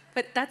out.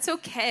 But that's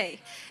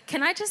okay.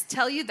 Can I just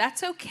tell you,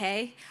 that's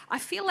okay? I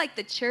feel like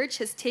the church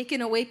has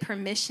taken away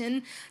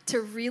permission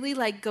to really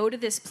like go to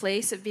this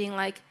place of being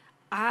like,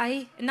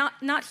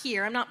 not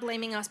here, I'm not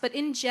blaming us, but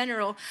in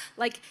general,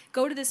 like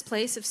go to this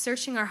place of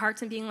searching our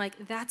hearts and being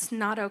like, that's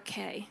not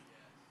okay.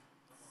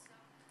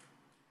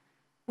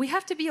 We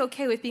have to be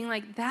okay with being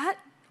like, that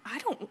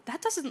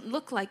doesn't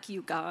look like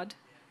you, God.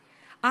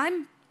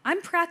 I'm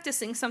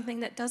practicing something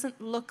that doesn't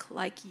look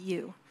like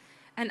you,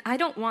 and I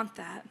don't want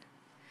that.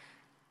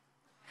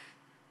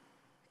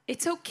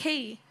 It's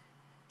okay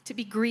to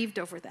be grieved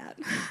over that.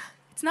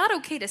 It's not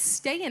okay to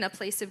stay in a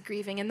place of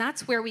grieving, and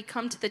that's where we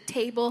come to the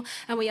table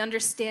and we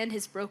understand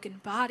his broken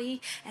body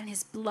and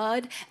his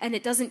blood, and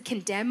it doesn't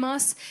condemn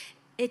us.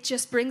 It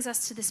just brings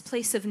us to this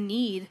place of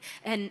need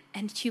and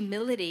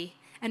humility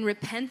and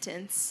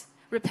repentance.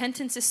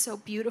 Repentance is so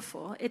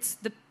beautiful. It's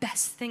the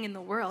best thing in the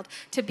world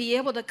to be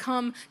able to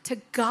come to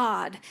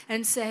God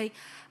and say,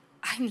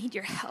 I need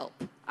your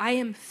help. I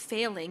am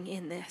failing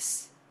in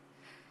this.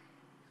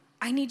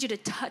 I need you to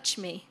touch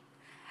me.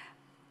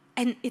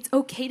 And it's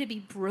okay to be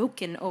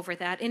broken over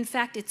that. In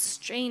fact, it's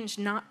strange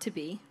not to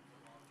be.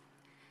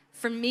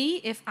 For me,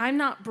 if I'm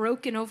not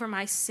broken over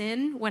my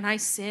sin when I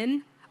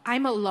sin,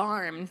 I'm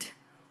alarmed.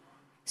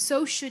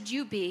 So should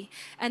you be.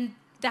 And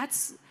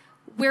that's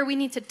where we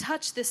need to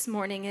touch this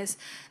morning is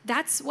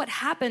that's what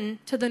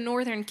happened to the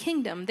northern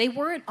kingdom. They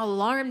weren't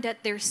alarmed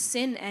at their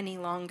sin any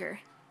longer.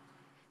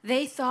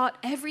 They thought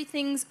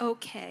everything's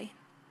okay.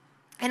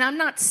 And I'm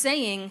not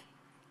saying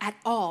at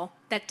all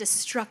that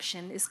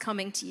destruction is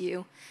coming to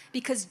you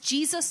because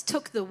Jesus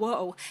took the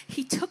woe.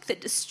 He took the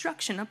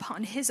destruction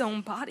upon his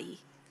own body.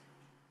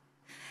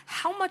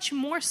 How much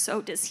more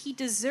so does he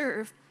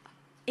deserve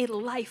a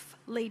life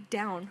laid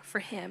down for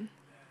him?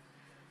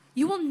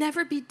 You will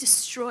never be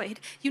destroyed.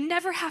 You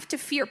never have to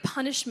fear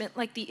punishment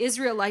like the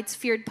Israelites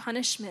feared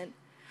punishment.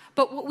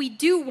 But what we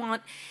do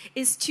want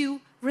is to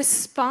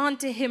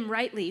respond to him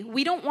rightly.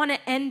 We don't want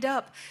to end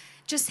up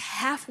just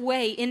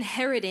halfway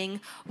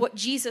inheriting what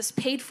Jesus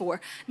paid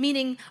for.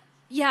 Meaning,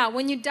 yeah,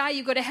 when you die,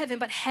 you go to heaven,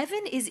 but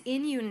heaven is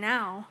in you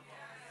now.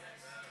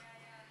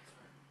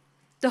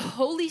 The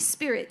Holy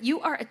Spirit,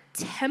 you are a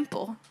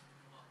temple.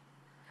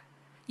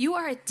 You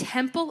are a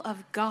temple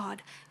of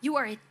God. You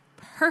are a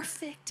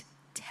perfect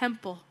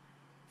temple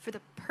for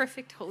the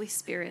perfect Holy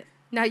Spirit.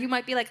 Now you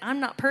might be like,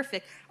 I'm not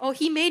perfect. Oh,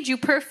 he made you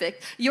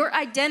perfect. Your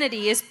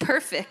identity is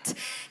perfect.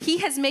 He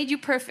has made you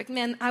perfect.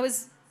 Man, I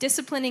was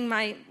disciplining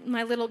my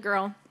little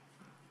girl.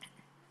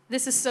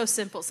 This is so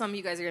simple. Some of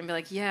you guys are going to be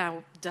like, yeah,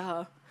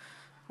 duh.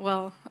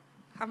 Well,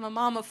 I'm a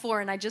mom of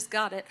 4 and I just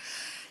got it.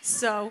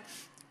 So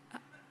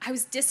I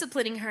was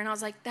disciplining her and I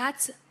was like,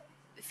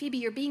 Phoebe,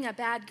 you're being a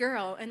bad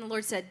girl. And the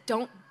Lord said,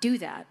 don't do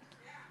that.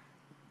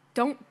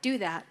 Don't do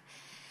that.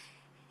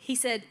 He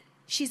said,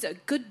 she's a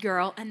good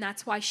girl, and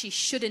that's why she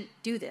shouldn't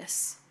do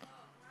this.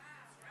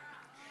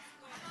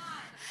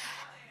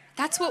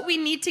 That's what we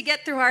need to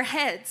get through our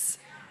heads.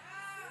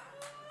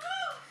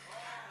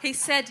 He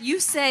said, you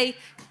say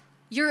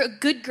you're a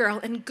good girl,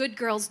 and good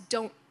girls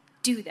don't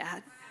do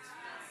that.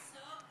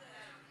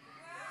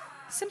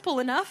 Simple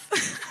enough.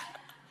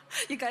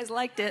 You guys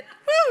liked it.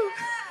 Woo!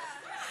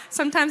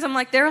 Sometimes I'm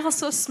like, they're all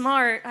so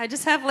smart. I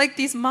just have like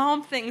these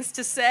mom things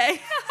to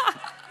say.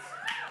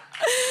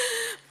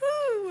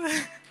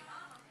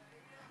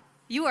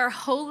 You are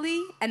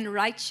holy and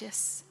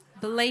righteous,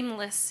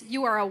 blameless.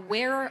 You are a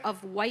wearer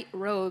of white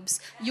robes.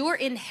 Your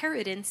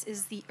inheritance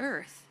is the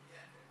earth.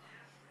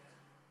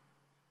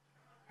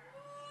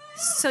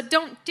 So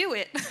don't do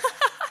it.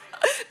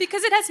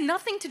 Because it has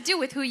nothing to do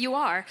with who you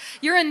are.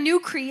 You're a new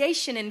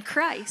creation in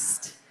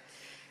Christ.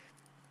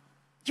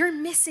 You're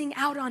missing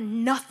out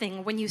on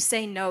nothing when you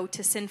say no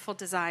to sinful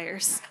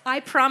desires. I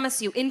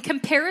promise you, in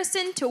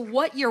comparison to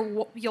what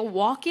you'll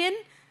walk in,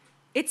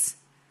 it's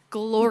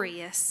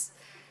glorious.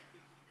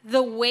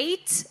 The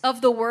weight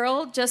of the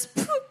world just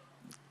poof,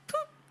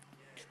 poof,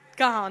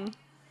 gone.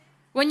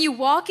 When you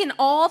walk in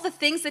all the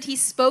things that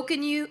he's spoken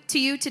to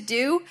you to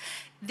do,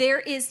 there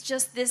is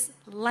just this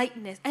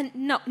lightness. And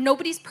no,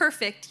 nobody's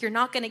perfect. You're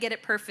not going to get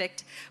it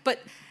perfect. But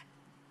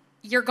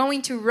you're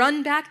going to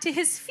run back to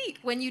his feet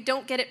when you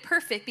don't get it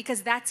perfect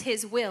because that's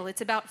his will. It's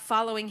about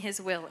following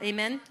his will.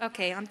 Amen?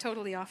 Okay, I'm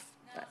totally off.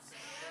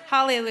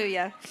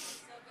 Hallelujah.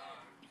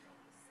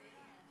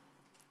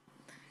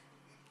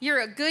 You're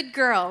a good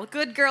girl.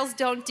 Good girls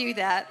don't do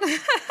that.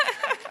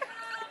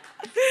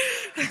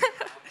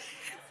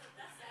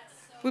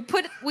 We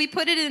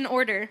put it in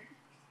order.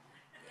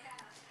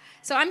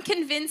 So I'm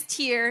convinced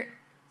here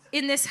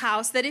in this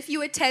house that if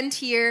you attend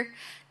here,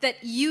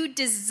 that you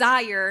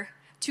desire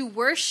to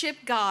worship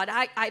God.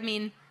 I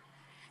mean,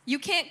 you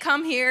can't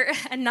come here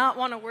and not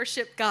want to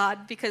worship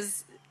God,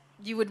 because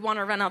you would want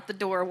to run out the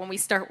door when we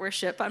start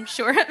worship, I'm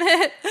sure of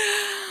it.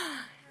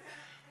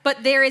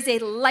 But there is a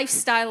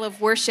lifestyle of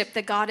worship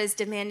that God is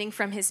demanding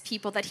from his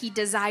people, that he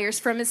desires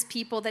from his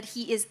people, that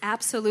he is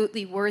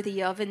absolutely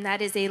worthy of, and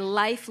that is a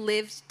life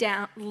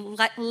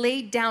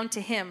laid down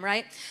to him,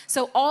 right?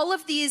 So all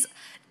of these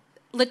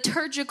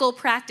liturgical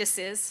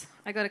practices,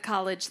 I go to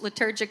college,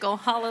 liturgical,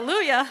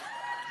 hallelujah.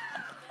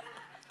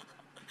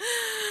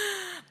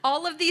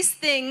 All of these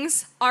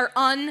things are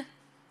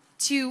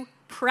unto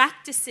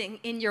practicing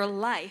in your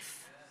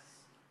life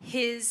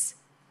his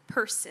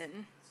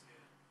person.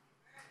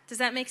 Does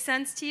that make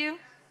sense to you?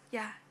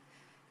 Yeah.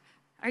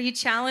 Are you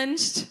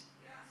challenged?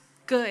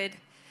 Good.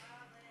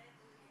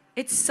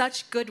 It's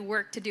such good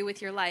work to do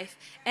with your life.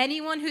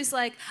 Anyone who's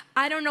like,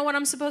 I don't know what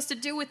I'm supposed to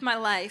do with my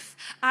life,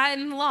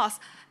 I'm lost.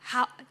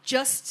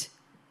 Just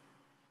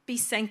be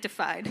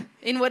sanctified.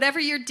 In whatever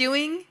you're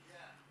doing,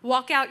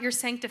 walk out your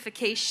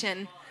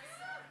sanctification.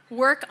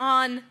 Work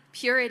on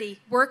purity.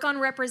 Work on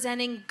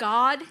representing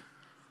God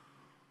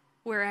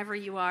wherever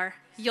you are.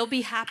 You'll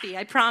be happy,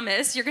 I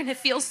promise. You're going to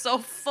feel so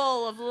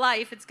full of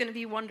life. It's going to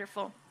be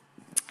wonderful.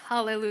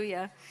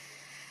 Hallelujah.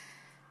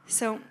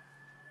 So,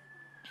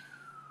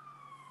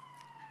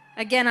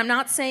 again, I'm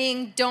not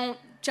saying don't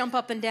jump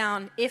up and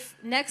down. If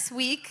next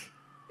week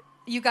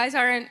you guys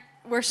aren't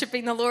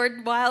worshiping the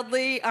Lord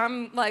wildly,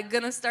 I'm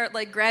going to start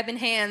grabbing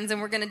hands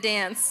and we're going to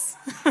dance.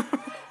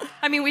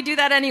 I mean, we do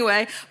that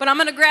anyway, but I'm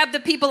going to grab the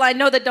people I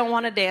know that don't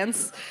want to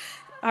dance.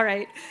 All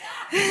right.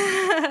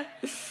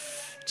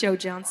 Joe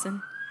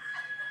Johnson.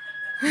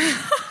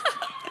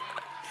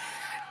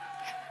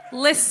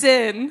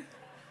 Listen.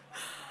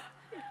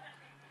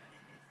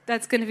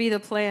 That's going to be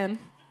the plan.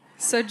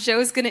 So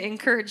Joe's going to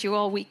encourage you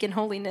all week in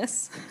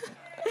holiness.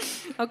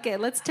 Okay,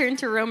 let's turn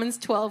to Romans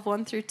 12,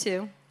 1 through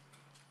 2.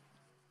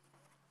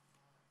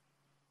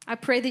 I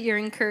pray that you're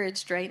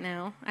encouraged right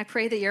now. I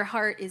pray that your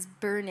heart is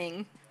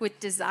burning with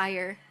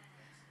desire.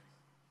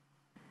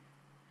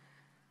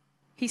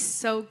 He's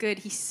so good.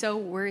 He's so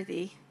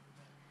worthy.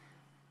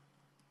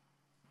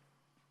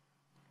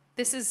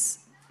 This is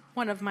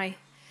one of my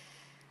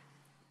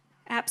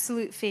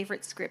absolute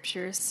favorite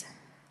scriptures.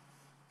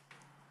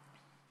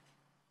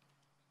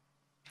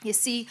 You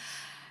see,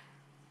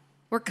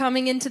 we're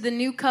coming into the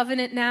new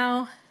covenant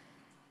now.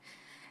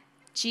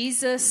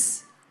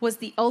 Jesus was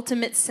the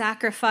ultimate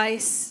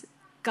sacrifice.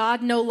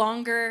 God no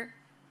longer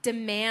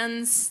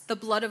demands the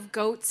blood of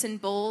goats and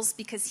bulls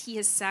because he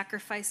has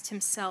sacrificed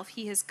himself.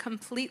 He has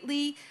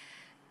completely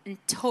and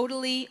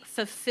totally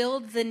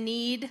fulfilled the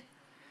need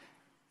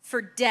for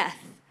death,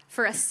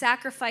 for a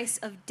sacrifice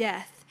of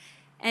death.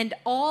 And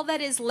all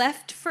that is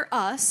left for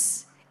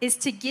us is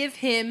to give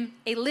him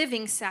a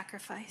living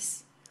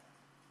sacrifice.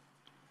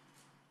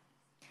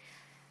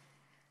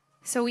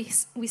 So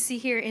we see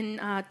here in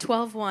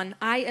 12:1,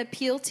 I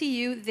appeal to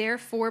you,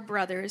 therefore,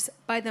 brothers,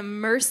 by the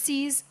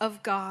mercies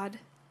of God,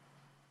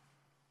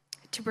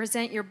 to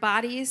present your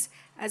bodies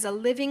as a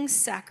living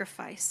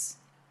sacrifice,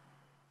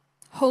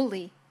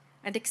 holy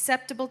and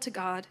acceptable to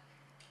God,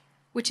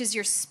 which is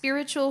your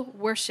spiritual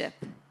worship.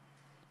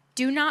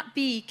 Do not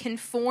be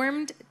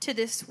conformed to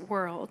this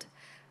world,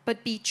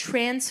 but be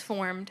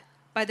transformed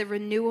by the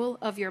renewal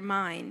of your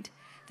mind,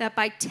 that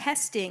by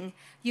testing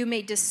you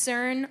may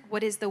discern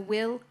what is the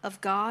will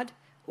of God,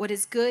 what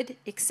is good,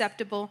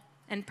 acceptable,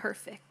 and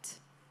perfect.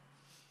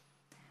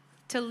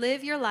 To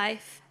live your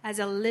life as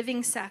a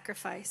living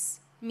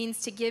sacrifice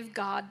means to give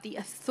God the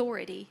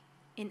authority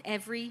in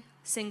every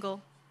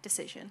single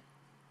decision,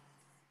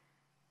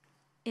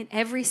 in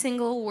every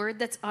single word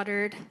that's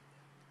uttered,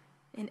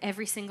 in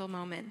every single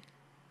moment.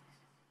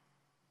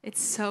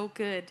 It's so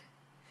good.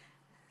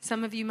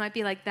 Some of you might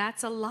be like,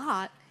 that's a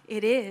lot.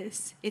 It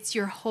is. It's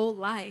your whole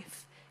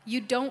life. You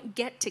don't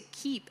get to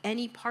keep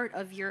any part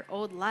of your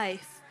old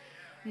life,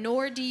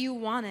 nor do you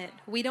want it.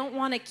 We don't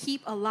want to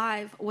keep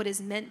alive what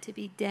is meant to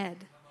be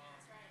dead.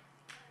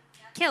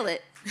 Kill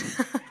it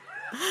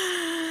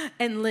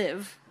and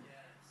live.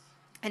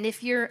 And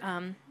if you're,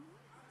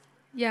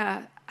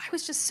 I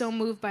was just so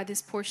moved by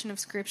this portion of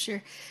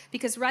scripture,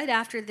 because right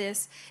after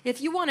this, if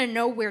you want to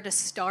know where to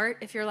start,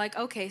 if you're like,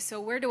 okay,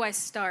 so where do I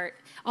start?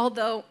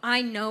 Although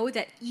I know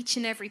that each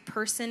and every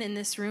person in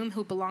this room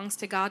who belongs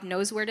to God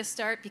knows where to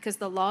start, because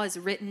the law is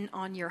written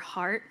on your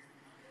heart.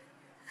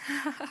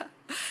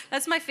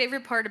 That's my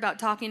favorite part about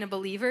talking to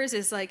believers,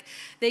 is like,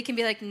 they can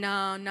be like, no,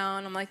 and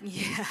I'm like,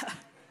 yeah.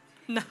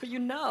 No, you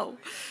know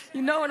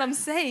what I'm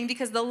saying,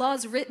 because the law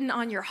is written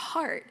on your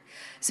heart.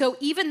 So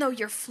even though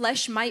your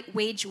flesh might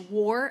wage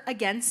war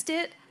against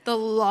it, the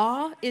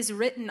law is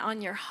written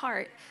on your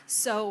heart.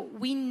 So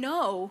we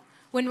know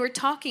When we're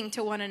talking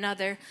to one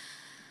another,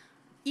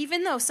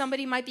 even though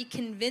somebody might be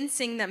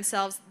convincing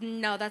themselves,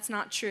 no, that's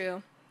not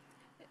true,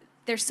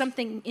 there's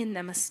something in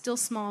them, a still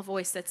small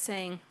voice that's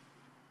saying,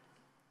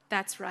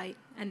 that's right,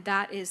 and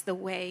that is the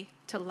way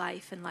to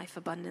life and life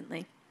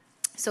abundantly.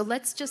 So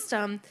let's just,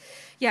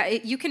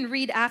 you can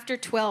read after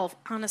 12,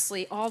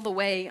 honestly, all the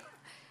way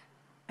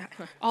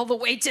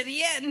to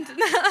the end,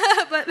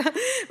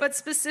 but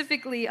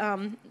specifically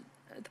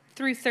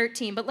through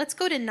 13. But let's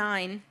go to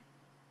 9,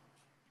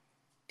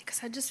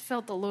 because I just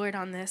felt the Lord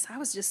on this. I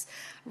was just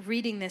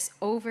reading this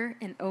over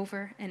and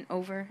over and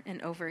over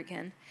and over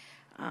again,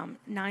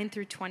 9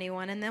 through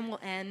 21, and then we'll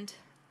end.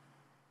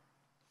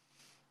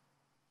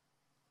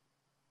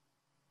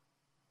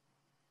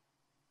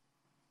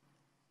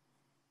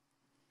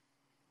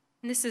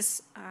 And this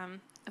is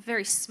a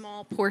very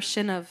small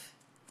portion of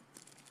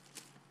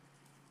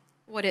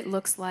what it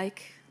looks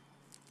like.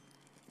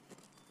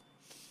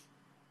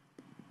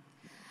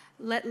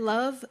 Let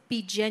love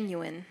be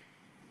genuine.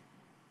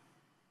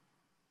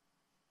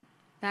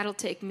 That'll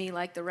take me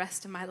like the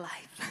rest of my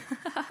life.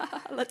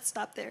 Let's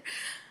stop there.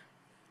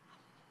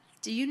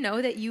 Do you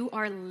know that you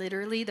are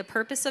literally, the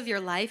purpose of your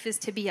life is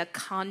to be a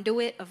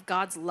conduit of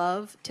God's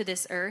love to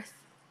this earth?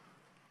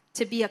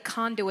 To be a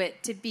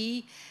conduit, to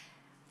be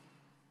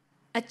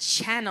a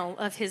channel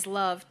of his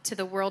love to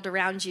the world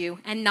around you,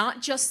 and not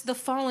just the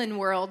fallen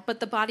world, but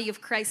the body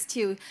of Christ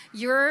too.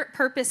 Your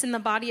purpose in the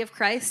body of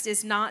Christ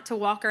is not to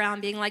walk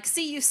around being like,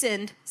 see, you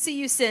sinned.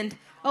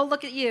 Oh,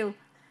 look at you.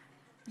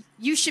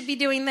 You should be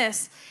doing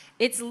this.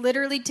 It's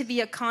literally to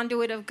be a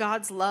conduit of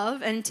God's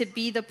love and to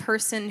be the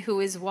person who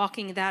is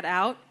walking that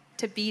out,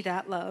 to be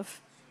that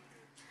love.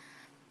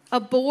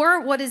 Abhor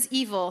what is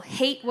evil,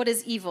 hate what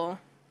is evil.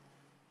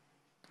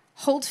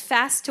 Hold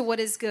fast to what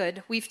is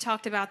good. We've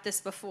talked about this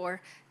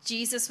before.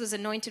 Jesus was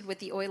anointed with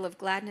the oil of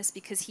gladness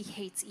because he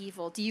hates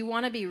evil. Do you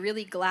want to be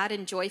really glad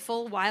and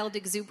joyful, wild,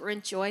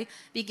 exuberant joy?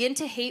 Begin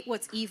to hate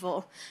what's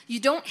evil. You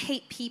don't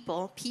hate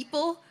people.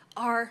 People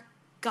are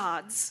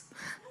gods.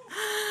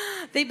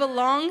 They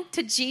belong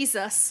to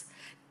Jesus.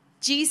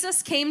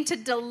 Jesus came to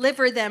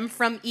deliver them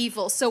from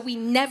evil, so we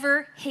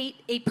never hate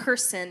a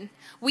person.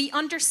 We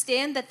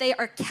understand that they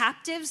are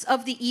captives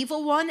of the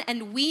evil one,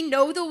 and we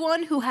know the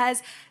one who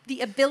has the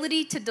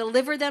ability to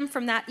deliver them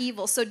from that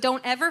evil. So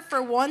don't ever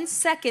for 1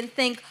 second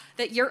think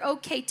that you're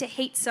okay to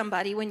hate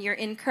somebody when you're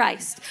in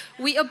Christ.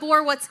 We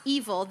abhor what's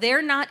evil.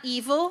 They're not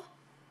evil.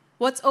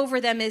 What's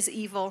over them is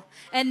evil.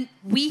 And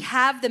we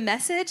have the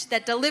message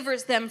that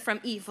delivers them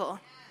from evil.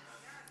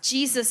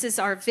 Jesus is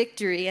our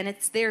victory, and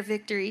it's their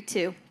victory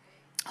too.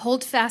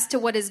 Hold fast to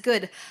what is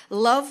good.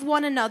 Love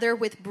one another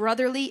with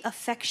brotherly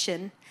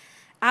affection.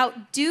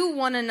 Outdo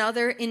one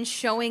another in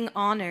showing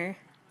honor.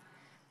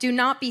 Do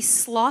not be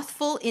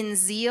slothful in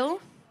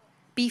zeal.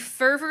 Be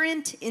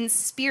fervent in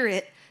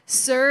spirit.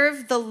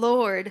 Serve the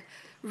Lord.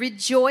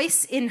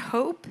 Rejoice in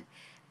hope.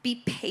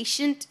 Be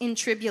patient in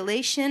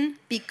tribulation.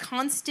 Be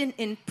constant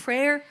in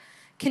prayer.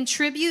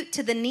 Contribute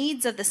to the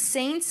needs of the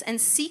saints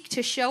and seek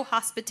to show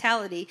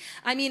hospitality.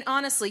 I mean,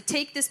 honestly,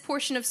 take this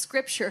portion of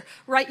scripture,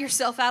 write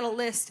yourself out a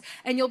list,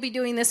 and you'll be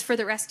doing this for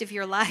the rest of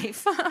your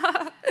life.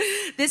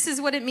 This is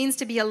what it means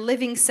to be a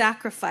living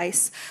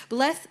sacrifice.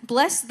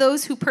 Bless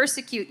those who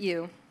persecute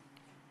you.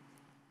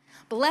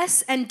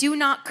 Bless and do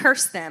not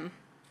curse them.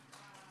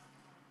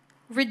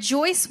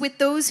 Rejoice with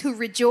those who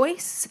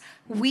rejoice.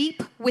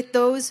 Weep with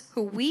those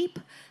who weep.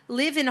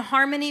 Live in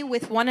harmony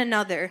with one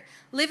another.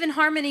 Live in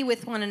harmony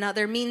with one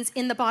another means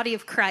in the body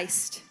of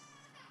Christ.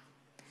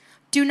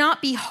 Do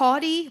not be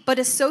haughty, but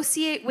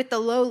associate with the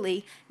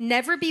lowly.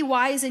 Never be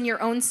wise in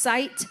your own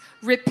sight.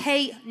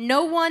 Repay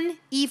no one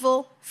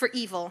evil for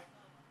evil,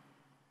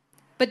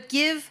 but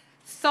give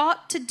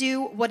thought to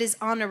do what is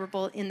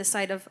honorable in the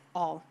sight of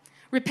all.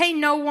 Repay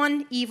no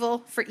one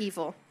evil for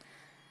evil.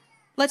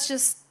 Let's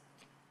just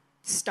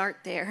start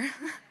there.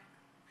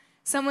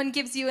 Someone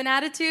gives you an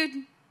attitude,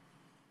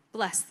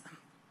 bless them.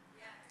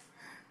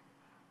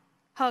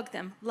 Hug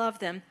them, love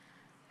them,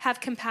 have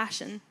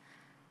compassion.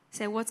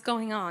 Say, what's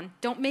going on?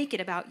 Don't make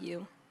it about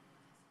you.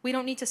 We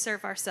don't need to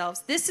serve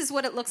ourselves. This is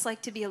what it looks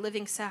like to be a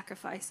living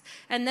sacrifice.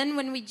 And then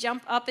when we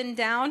jump up and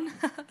down,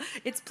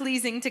 it's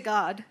pleasing to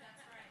God.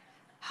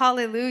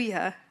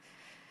 Hallelujah.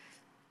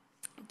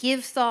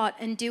 Give thought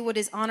and do what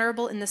is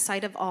honorable in the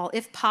sight of all.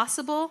 If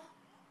possible,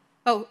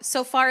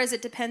 so far as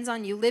it depends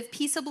on you, live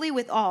peaceably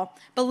with all.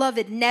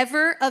 Beloved,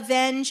 never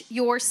avenge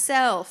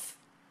yourself,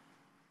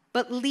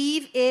 but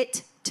leave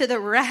it to the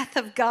wrath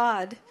of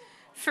God.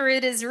 For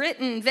it is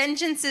written,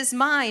 vengeance is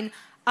mine.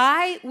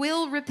 I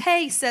will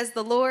repay, says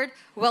the Lord.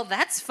 Well,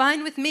 that's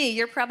fine with me.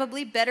 You're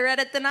probably better at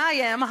it than I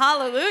am.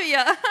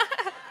 Hallelujah.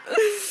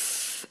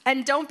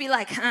 And don't be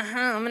like,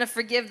 I'm going to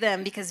forgive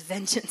them because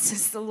vengeance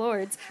is the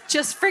Lord's.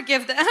 Just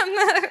forgive them.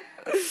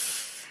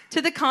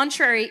 To the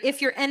contrary,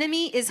 if your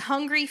enemy is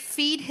hungry,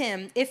 feed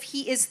him. If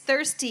he is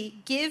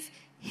thirsty, give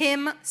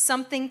him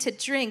something to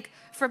drink.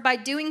 For by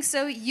doing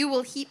so, you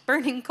will heap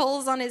burning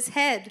coals on his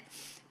head.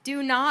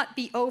 Do not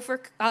be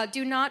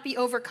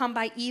overcome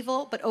by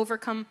evil, but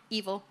overcome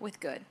evil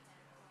with good.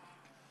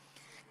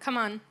 Come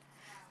on.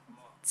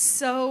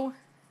 so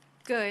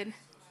good.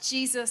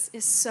 Jesus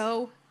is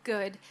so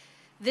good.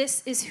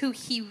 This is who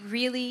he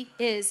really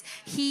is.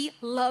 He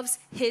loves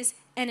his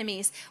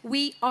enemies.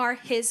 We are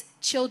his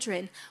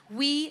children.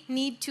 We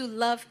need to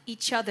love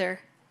each other.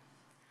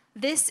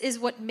 This is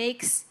what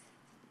makes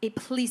a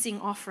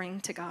pleasing offering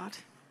to God.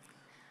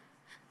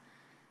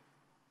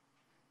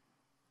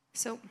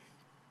 So,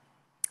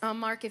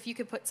 Mark, if you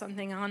could put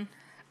something on.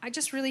 I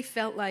just really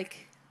felt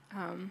like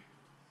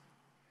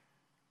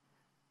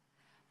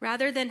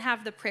rather than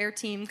have the prayer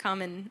team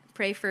come and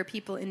pray for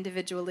people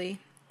individually,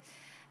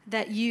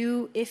 that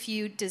you, if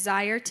you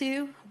desire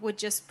to, would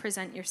just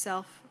present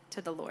yourself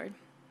to the Lord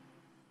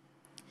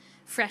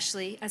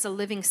freshly as a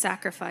living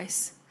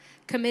sacrifice,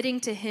 committing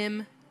to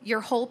him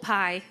your whole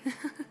pie,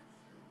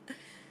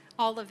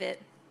 all of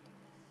it.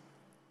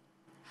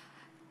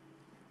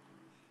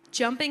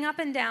 Jumping up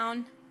and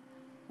down,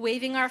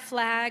 waving our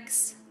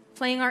flags,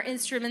 playing our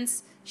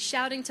instruments,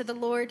 shouting to the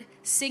Lord,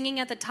 singing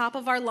at the top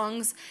of our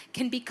lungs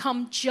can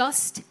become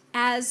just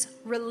as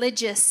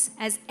religious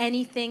as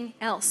anything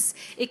else.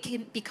 It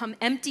can become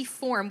empty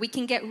form. We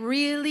can get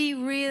really,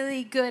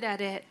 really good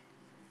at it.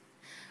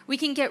 We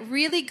can get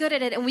really good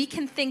at it, and we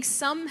can think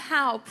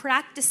somehow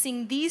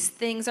practicing these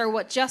things are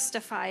what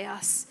justify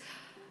us.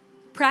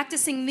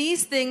 Practicing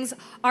these things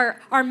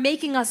are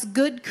making us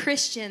good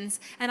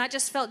Christians. And I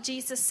just felt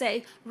Jesus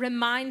say,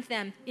 remind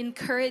them,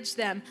 encourage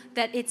them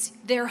that it's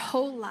their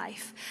whole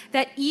life.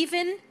 That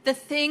even the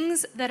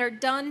things that are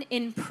done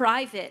in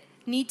private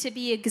need to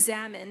be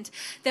examined.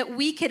 That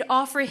we could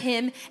offer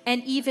him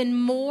an even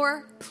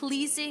more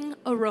pleasing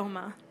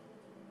aroma.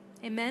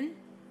 Amen?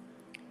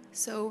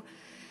 So,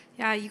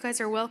 yeah, you guys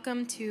are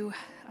welcome to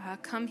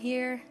come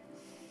here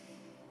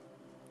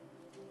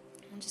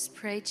and just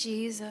pray,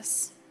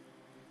 Jesus.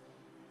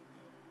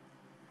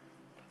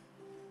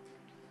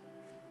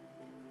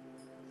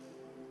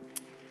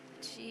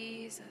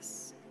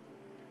 Jesus.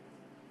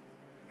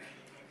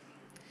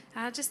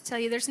 I'll just tell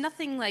you, there's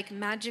nothing like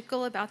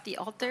magical about the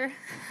altar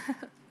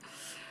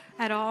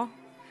at all.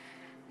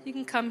 You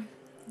can come,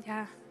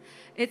 yeah.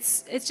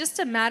 It's just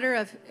a matter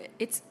of,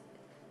 it's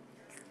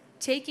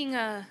taking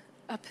a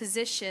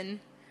position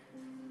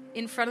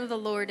in front of the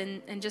Lord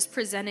and just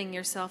presenting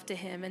yourself to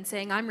him and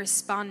saying, I'm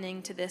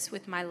responding to this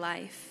with my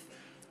life.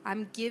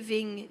 I'm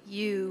giving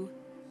you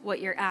what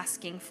you're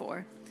asking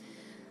for.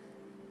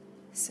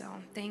 So,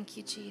 thank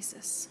you,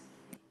 Jesus.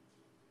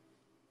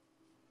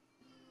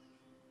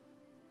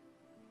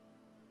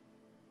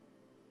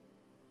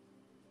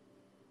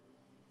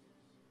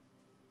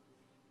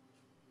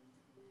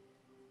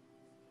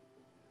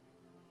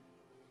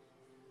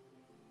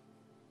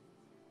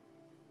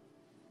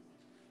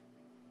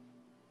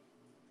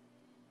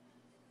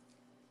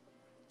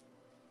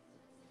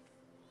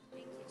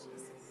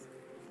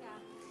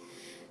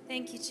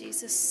 Thank you,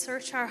 Jesus.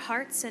 Search our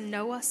hearts and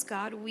know us,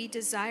 God. We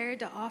desire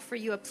to offer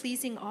you a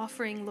pleasing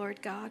offering,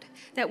 Lord God,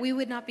 that we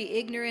would not be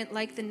ignorant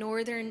like the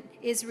northern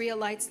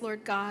Israelites,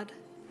 Lord God,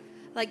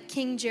 like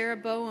King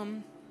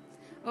Jeroboam.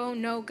 Oh,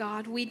 no,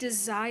 God. We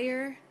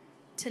desire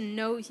to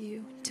know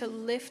you, to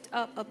lift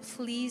up a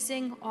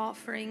pleasing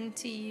offering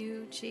to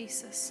you,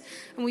 Jesus.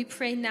 And we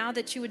pray now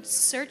that you would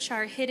search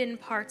our hidden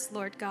parts,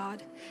 Lord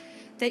God,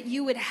 that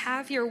you would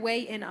have your way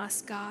in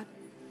us, God.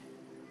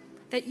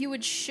 That you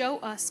would show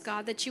us,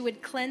 God, that you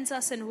would cleanse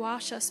us and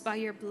wash us by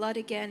your blood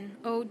again,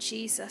 oh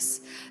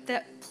Jesus.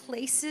 That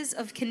places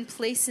of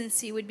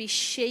complacency would be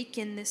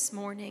shaken this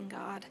morning,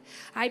 God.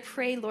 I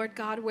pray, Lord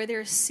God, where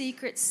there is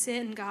secret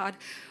sin, God,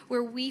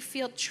 where we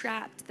feel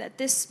trapped, that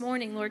this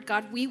morning, Lord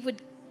God, we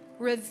would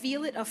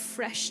reveal it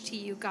afresh to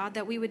you, God,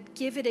 that we would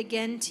give it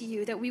again to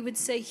you, that we would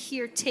say,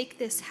 here, take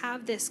this,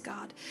 have this,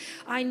 God.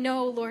 I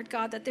know, Lord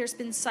God, that there's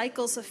been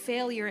cycles of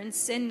failure and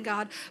sin,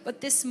 God, but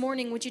this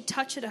morning, would you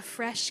touch it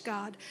afresh,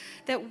 God,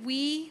 that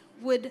we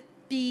would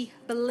be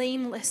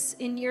blameless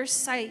in your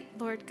sight,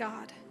 Lord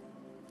God.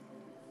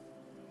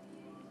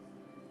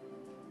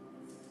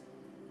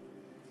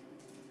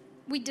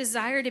 We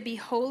desire to be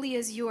holy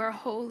as you are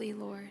holy,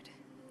 Lord.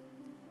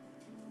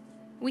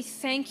 We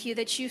thank you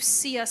that you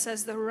see us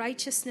as the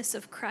righteousness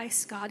of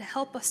Christ, God.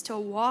 Help us to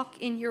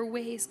walk in your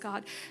ways,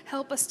 God.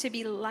 Help us to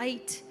be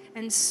light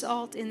and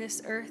salt in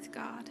this earth,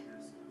 God.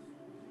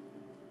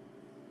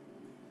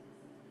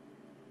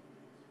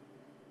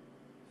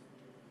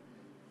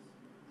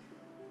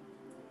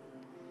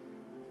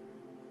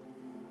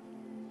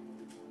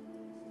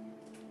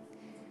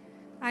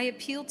 I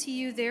appeal to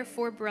you,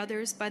 therefore,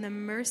 brothers, by the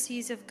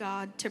mercies of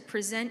God, to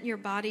present your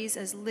bodies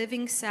as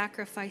living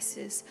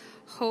sacrifices,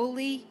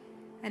 holy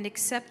and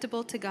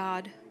acceptable to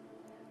God,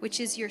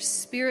 which is your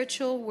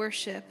spiritual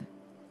worship.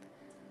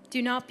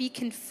 Do not be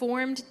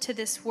conformed to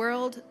this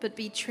world, but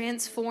be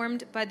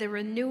transformed by the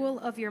renewal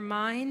of your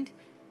mind,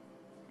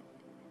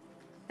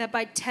 that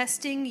by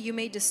testing you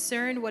may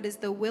discern what is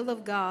the will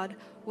of God,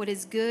 what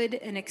is good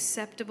and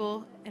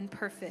acceptable and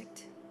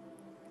perfect.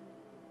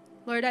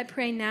 Lord, I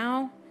pray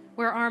now,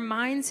 where our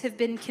minds have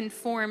been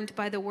conformed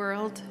by the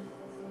world,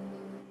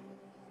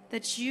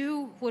 that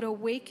you would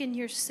awaken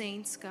your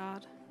saints,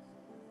 God.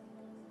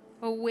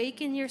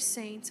 Awaken your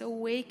saints.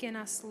 Awaken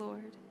us,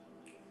 Lord.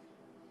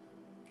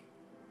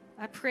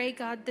 I pray,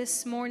 God,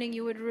 this morning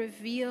you would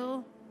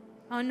reveal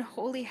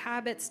unholy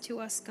habits to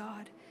us,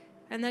 God,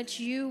 and that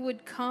you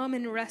would come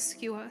and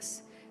rescue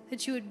us,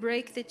 that you would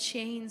break the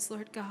chains,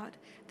 Lord God,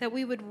 that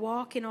we would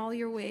walk in all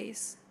your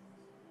ways,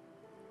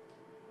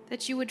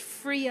 that you would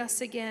free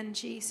us again,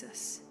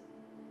 Jesus.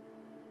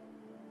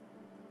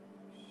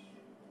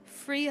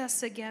 Free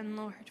us again,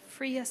 Lord.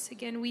 Free us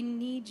again. We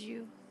need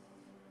you.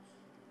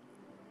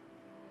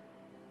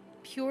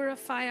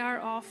 Purify our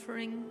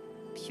offering.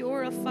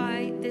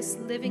 Purify this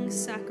living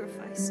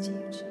sacrifice to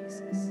you,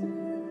 Jesus.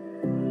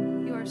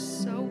 You are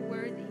so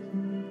worthy.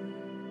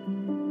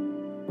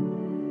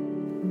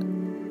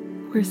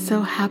 We're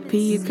so happy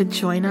you could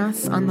join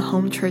us on the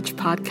Home Church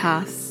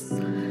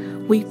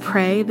podcast. We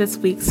pray this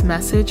week's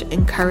message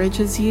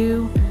encourages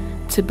you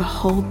to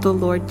behold the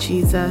Lord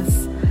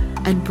Jesus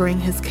and bring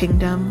his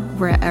kingdom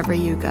wherever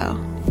you go.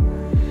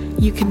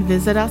 You can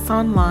visit us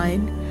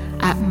online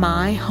at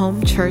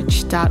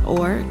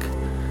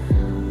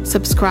myhomechurch.org,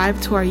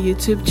 subscribe to our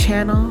YouTube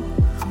channel,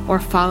 or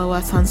follow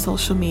us on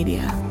social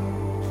media.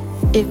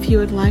 If you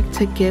would like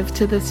to give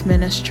to this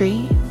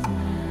ministry,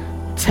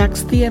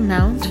 text the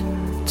amount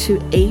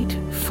to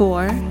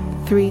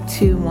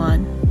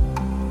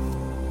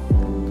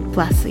 84321.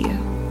 Bless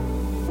you.